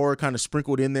stuff in my horror kind of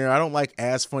sprinkled in there. I don't like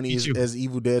as funny as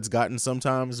Evil Dead's gotten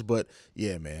sometimes, but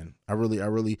yeah, man, I really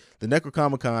the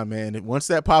Necronomicon, man, once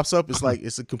that pops up, it's like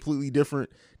it's a completely different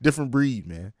breed,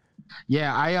 man.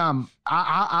 Yeah,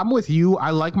 I'm with you. I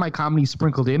like my comedy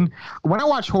sprinkled in. When I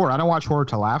watch horror, I don't watch horror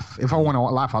to laugh. If I want to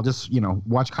laugh, I'll just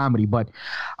watch comedy. But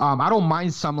I don't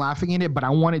mind some laughing in it. But I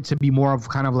want it to be more of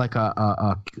kind of like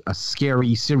a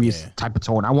scary, serious type of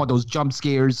tone. I want those jump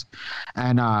scares,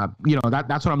 and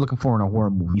that's what I'm looking for in a horror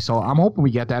movie. So I'm hoping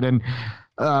we get that. And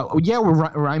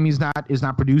Raimi's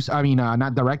not produced. I mean,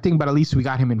 not directing, but at least we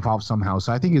got him involved somehow.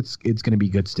 So I think it's going to be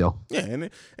good still. Yeah,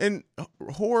 and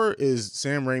horror is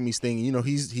Sam Raimi's thing.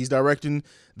 He's directing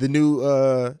the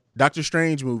new Doctor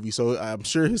Strange movie, so I'm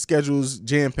sure his schedule is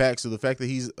jam packed. So the fact that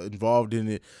he's involved in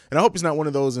it, and I hope it's not one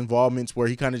of those involvements where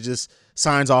he kind of just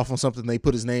signs off on something they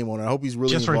put his name on it. I hope he's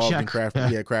really involved in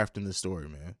crafting the story,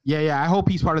 man. Yeah. I hope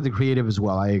he's part of the creative as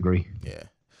well. I agree. Yeah.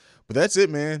 But that's it,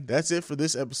 man. That's it for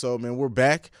this episode, man. We're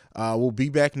back. We'll be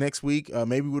back next week,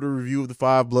 maybe with a review of the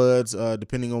Five Bloods,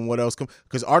 depending on what else comes.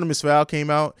 Because Artemis Fowl came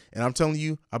out, and I'm telling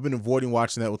you, I've been avoiding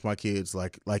watching that with my kids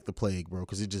like the plague, bro,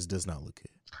 because it just does not look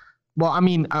good. Well, I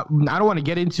mean, I don't want to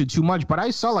get into too much, but I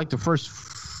saw like the first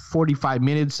 45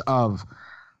 minutes of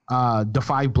the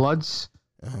Five Bloods.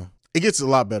 It gets a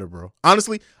lot better, bro.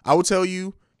 Honestly, I will tell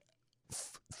you,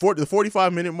 for the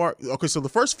 45-minute mark, okay, so the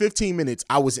first 15 minutes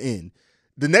I was in.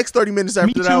 The next 30 minutes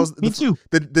after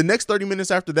the next 30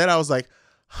 minutes after that, I was like,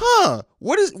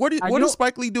 what is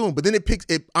Spike Lee doing? But then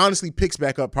it honestly picks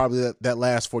back up probably that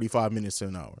last 45 minutes to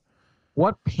an hour.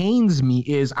 What pains me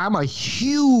is I'm a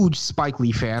huge Spike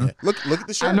Lee fan. Yeah. Look at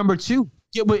the show. At number 2.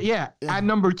 At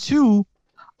number 2,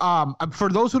 for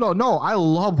those who don't know, I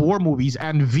love war movies,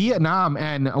 and Vietnam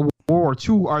and World War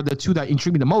II are the two that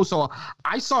intrigue me the most. So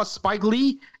I saw Spike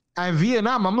Lee and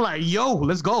Vietnam, I'm like, yo,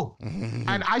 let's go.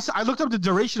 And I looked up the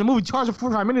duration of the movie, 2 hours and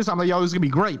 45 minutes. I'm like, yo, this is going to be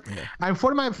great. Yeah. And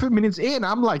 45 minutes in,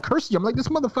 I'm like, cursing. I'm like, this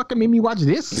motherfucker made me watch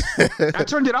this. I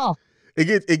turned it off.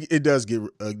 It does get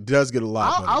a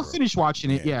lot. I'll finish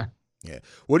watching it. Yeah.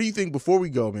 What do you think before we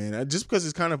go, man? Just because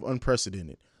it's kind of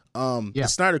unprecedented. The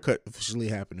Snyder Cut officially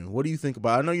happening. What do you think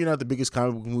about it? I know you're not the biggest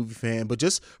comic book movie fan, but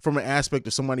just from an aspect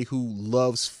of somebody who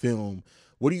loves film,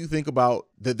 what do you think about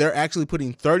that they're actually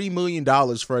putting $30 million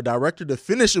for a director to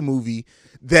finish a movie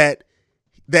that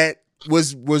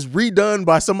was redone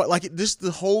by somebody? Like, this,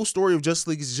 the whole story of Justice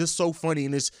League is just so funny,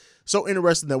 and it's so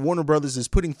interesting that Warner Brothers is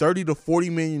putting $30 to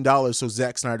 $40 million so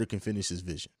Zack Snyder can finish his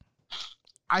vision.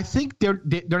 I think they're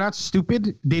not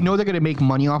stupid. They know they're going to make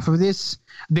money off of this.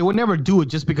 They would never do it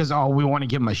just because, we want to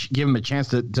give him a chance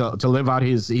to live out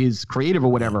his creative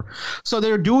or whatever. So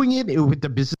they're doing it with the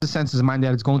business senses in mind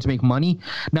that it's going to make money.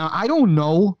 Now, I don't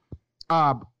know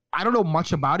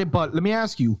much about it, but let me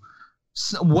ask you,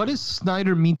 what does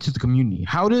Snyder mean to the community?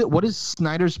 What is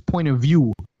Snyder's point of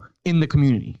view in the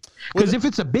community. Because if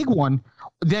it's a big one,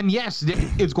 then yes,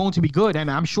 it's going to be good, and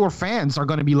I'm sure fans are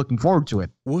going to be looking forward to it.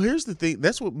 Well, here's the thing.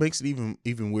 That's what makes it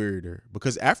even weirder.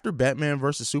 Because after Batman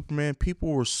versus Superman, people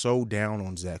were so down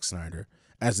on Zack Snyder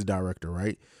as the director,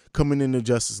 right? Coming into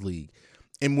Justice League.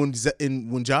 And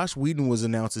when Josh Whedon was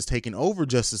announced as taking over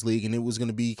Justice League, and it was going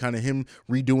to be kind of him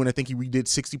redoing, I think he redid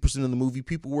 60% of the movie,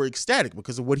 people were ecstatic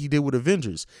because of what he did with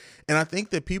Avengers. And I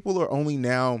think that people are only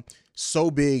now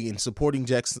so big in supporting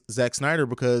Zack Snyder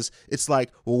because it's like,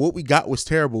 well, what we got was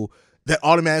terrible. That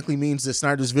automatically means that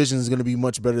Snyder's vision is going to be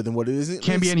much better than what it is.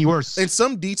 Can't be any worse. And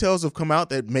some details have come out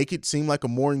that make it seem like a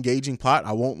more engaging plot.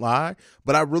 I won't lie.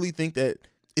 But I really think that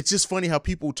it's just funny how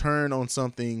people turn on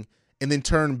something and then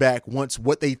turn back once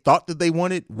what they thought that they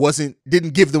wanted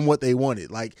didn't give them what they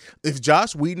wanted. Like if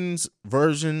Josh Whedon's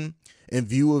version and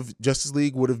view of Justice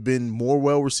League would have been more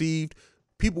well received,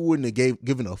 people wouldn't have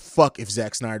given a fuck if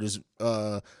Zack Snyder's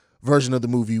version of the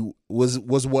movie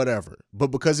was whatever.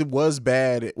 But because it was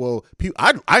bad, well,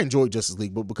 I enjoyed Justice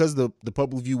League, but because the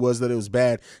public view was that it was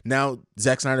bad, now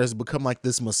Zack Snyder has become like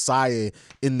this messiah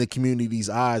in the community's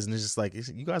eyes, and it's just like,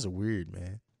 you guys are weird,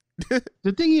 man.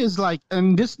 The thing is, like,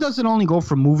 and this doesn't only go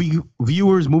for movie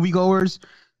viewers, moviegoers.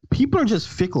 People are just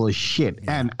fickle as shit,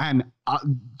 and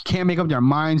can't make up their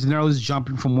minds, and they're always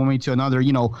jumping from one way to another.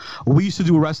 You know, we used to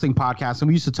do a wrestling podcast, and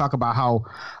we used to talk about how,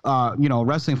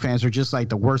 wrestling fans are just like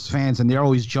the worst fans, and they're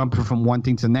always jumping from one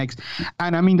thing to the next.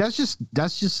 And I mean, that's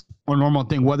just a normal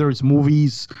thing, whether it's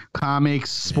movies, comics,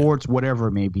 sports, whatever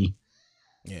it may be.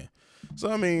 Yeah.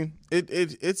 So I mean,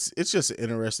 it's just an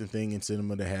interesting thing in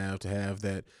cinema to have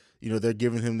that. You know, they're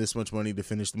giving him this much money to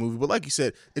finish the movie. But like you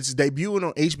said, it's debuting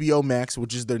on HBO Max,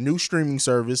 which is their new streaming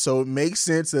service. So it makes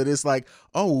sense that it's like,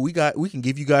 oh, we can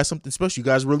give you guys something special. You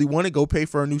guys really want to go pay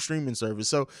for our new streaming service.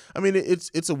 So, I mean,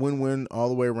 it's a win-win all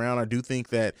the way around. I do think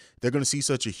that they're going to see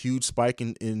such a huge spike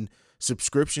in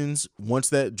subscriptions once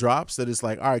that drops that it's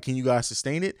like, all right, can you guys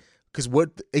sustain it? Because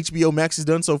what HBO Max has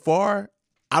done so far,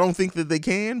 I don't think that they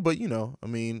can. But, you know, I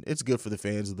mean, it's good for the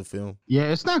fans of the film.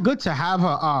 Yeah, it's not good to have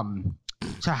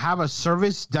a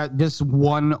service that this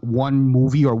one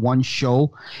movie or one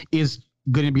show is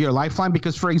going to be your lifeline.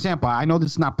 Because, for example, I know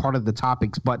this is not part of the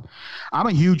topics, but I'm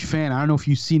a huge fan. I don't know if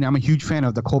you've seen it. I'm a huge fan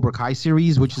of the Cobra Kai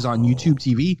series, which is on YouTube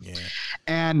TV. Yeah.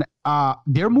 And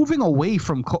they're moving away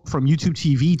from YouTube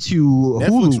TV to Netflix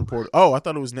Hulu. Report. Oh, I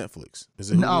thought it was Netflix.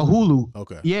 Is it Hulu? No, Hulu.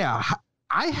 Okay. Yeah.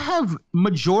 I have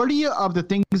majority of the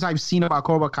things I've seen about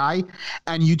Cobra Kai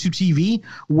and YouTube TV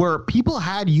where people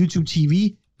had YouTube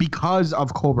TV because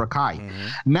of Cobra Kai. Mm-hmm.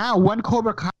 Now, when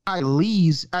Cobra Kai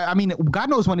leaves, I mean, God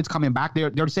knows when it's coming back. They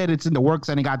said it's in the works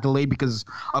and it got delayed because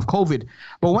of COVID.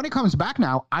 But when it comes back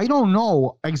now, I don't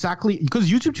know exactly, because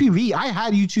YouTube TV, I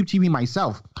had YouTube TV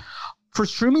myself. For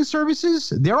streaming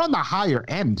services, they're on the higher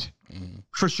end.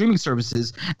 For streaming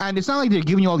services, and it's not like they're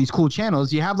giving you all these cool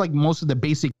channels. You have like most of the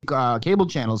basic cable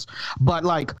channels, but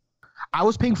like I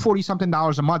was paying $40-something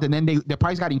a month, and then the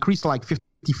price got increased to like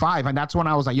 $55, and that's when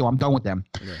I was like, yo, I'm done with them.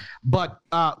 Yeah. But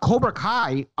Cobra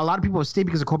Kai, a lot of people have stayed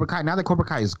because of Cobra Kai. Now that Cobra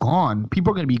Kai is gone,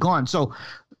 people are going to be gone. So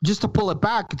just to pull it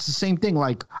back, it's the same thing.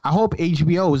 Like, I hope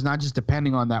HBO is not just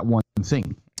depending on that one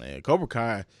thing. Yeah, Cobra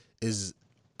Kai is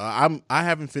I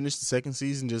haven't finished the second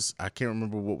season. Just I can't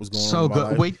remember what was going on. So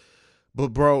good. Wait.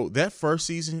 But bro, that first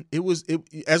season, it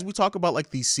as we talk about like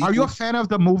these sequels. Are you a fan of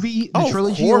the movie, the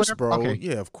trilogy? Of course, bro. Okay.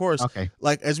 Yeah, of course. Okay.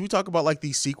 Like as we talk about like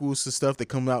these sequels to stuff that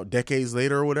come out decades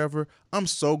later or whatever, I'm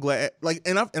so glad. Like,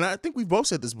 and I think we've both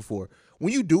said this before.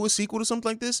 When you do a sequel to something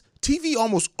like this, TV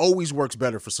almost always works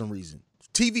better for some reason.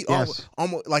 TV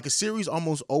almost like a series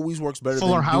almost always works better.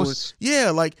 Fuller House.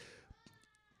 Yeah, like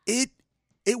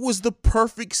it was the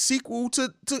perfect sequel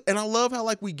to and I love how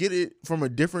like we get it from a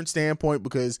different standpoint,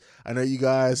 because I know you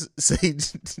guys say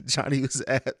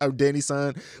Danny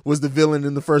Son was the villain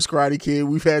in the first Karate Kid.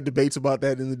 We've had debates about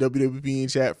that in the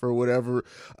WWP chat for whatever.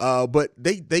 But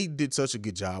they did such a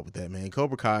good job with that, man.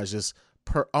 Cobra Kai is just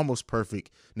almost perfect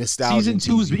nostalgia. Season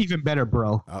 2 is even better,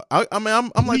 bro. I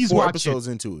mean, I'm like 4 episodes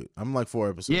into it. I'm like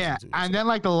 4 episodes. Yeah, into it, and then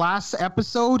like the last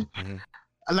episode,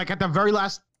 like at the very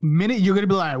last minute, you're gonna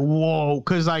be like, whoa,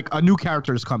 because like a new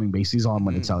character is coming. Basically, is all I'm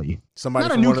gonna tell you. Somebody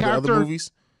not from one of the other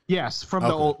movies. Yes, from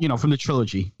the old, from the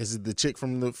trilogy. Is it the chick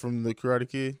from the Karate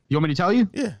Kid? You want me to tell you?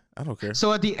 Yeah, I don't care.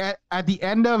 So at the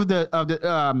end of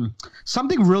the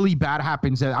something really bad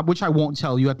happens, which I won't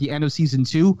tell you, at the end of season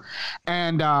 2,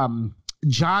 and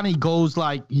Johnny goes,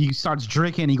 like, he starts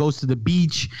drinking, he goes to the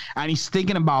beach, and he's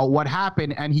thinking about what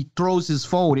happened, and he throws his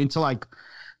phone into, like,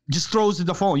 just throws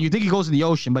the phone. You think he goes in the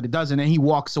ocean, but it doesn't, and he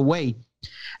walks away.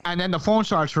 And then the phone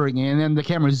starts ringing, and then the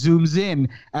camera zooms in,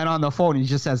 and on the phone it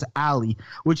just says Ali,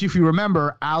 which, if you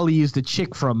remember, Ali is the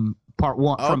chick from part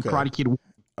one from Karate Kid.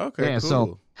 Okay, yeah.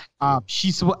 cool. So,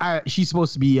 she's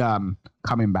supposed to be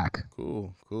coming back.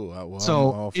 Cool. Well,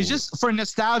 So it's just for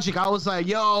nostalgic. I was like,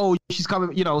 yo, she's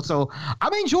coming. So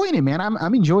I'm enjoying it, man.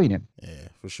 I'm enjoying it. Yeah,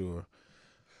 for sure.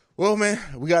 Well, man,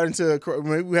 we got into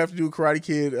maybe we have to do a Karate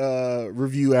Kid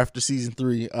review after season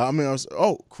 3.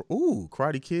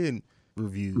 Karate Kid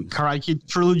reviews. Karate Kid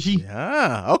trilogy.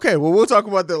 Yeah. Okay. Well, we'll talk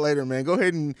about that later, man. Go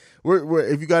ahead and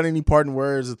if you got any parting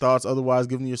words or thoughts, otherwise,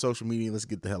 give me your social media. Let's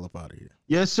get the hell up out of here.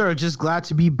 Yes, sir. Just glad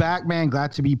to be back, man.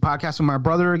 Glad to be podcasting with my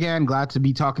brother again. Glad to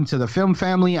be talking to the film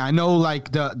family. I know,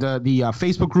 like, the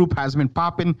Facebook group has been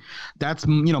popping. That's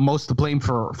most of the blame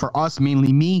for us,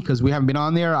 mainly me, because we haven't been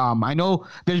on there. I know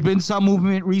there's been some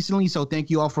movement recently, so thank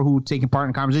you all for who taking part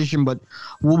in the conversation. But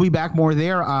we'll be back more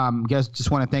there. Guess just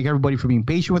want to thank everybody for being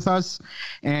patient with us.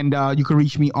 And you can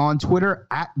reach me on Twitter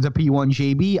at the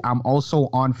P1JB. I'm also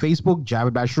on Facebook,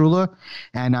 Javed Bashrula,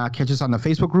 and catch us on the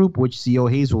Facebook group, which CEO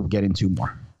Hayes will get into more.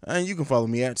 And you can follow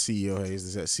me at CEO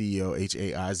Hayes. That's at CEO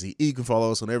HAIZE. You can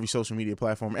follow us on every social media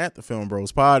platform at the Film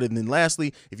Bros Pod. And then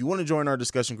lastly, if you want to join our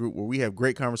discussion group where we have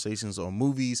great conversations on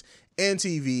movies and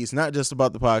TV, it's not just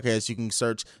about the podcast. You can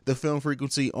search the Film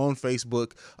Frequency on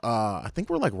Facebook. I think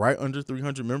we're like right under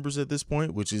 300 members at this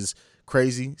point, which is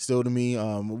crazy still to me.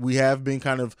 We have been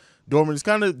kind of dormant. It's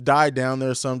kind of died down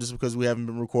there some just because we haven't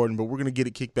been recording, but we're going to get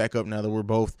it kicked back up now that we're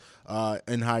both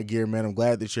in high gear, man. I'm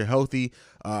glad that you're healthy.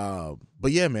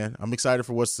 But yeah, man, I'm excited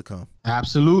for what's to come.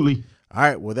 Absolutely. All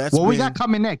right. Well, that's what we got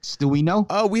coming next. Do we know?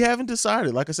 We haven't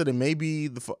decided. Like I said, it may be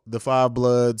the Five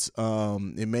Bloods.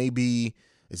 It may be.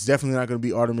 It's definitely not going to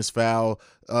be Artemis Fowl.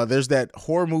 There's that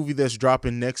horror movie that's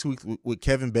dropping next week with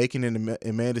Kevin Bacon and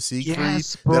Amanda Seyfried.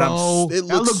 Yes, bro. It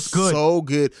looks good. So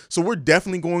good. So we're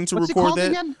definitely going to record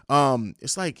that. Again?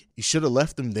 It's like You Should Have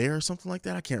Left Them There or something like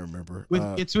that. I can't remember.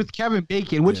 It's with Kevin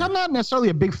Bacon, which I'm not necessarily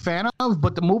a big fan of,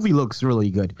 but the movie looks really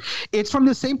good. It's from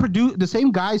the same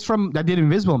guys that did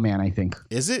Invisible Man, I think.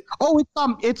 Is it? Oh,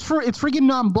 it's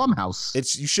freaking Blumhouse.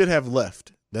 It's You Should Have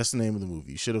Left. That's the name of the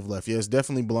movie. You Should Have Left. Yeah, it's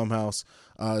definitely Blumhouse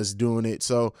is doing it.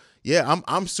 So yeah,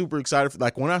 I'm super excited.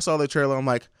 Like when I saw the trailer, I'm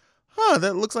like,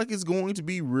 that looks like it's going to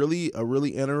be a really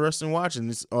interesting watch.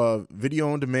 And it's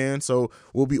video on demand, so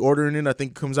we'll be ordering it. I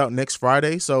think it comes out next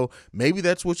Friday. So maybe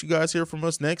that's what you guys hear from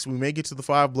us next. We may get to the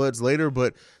Five Bloods later,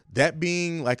 but that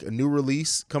being like a new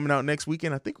release coming out next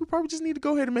weekend, I think we probably just need to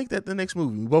go ahead and make that the next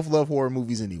movie. We both love horror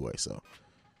movies anyway, so.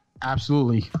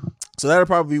 Absolutely. So that'll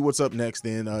probably be what's up next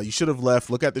then. You Should Have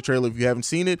Left. Look at the trailer if you haven't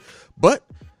seen it. But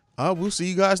we'll see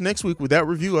you guys next week with that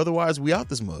review. Otherwise, we out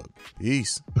this mug.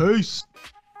 Peace.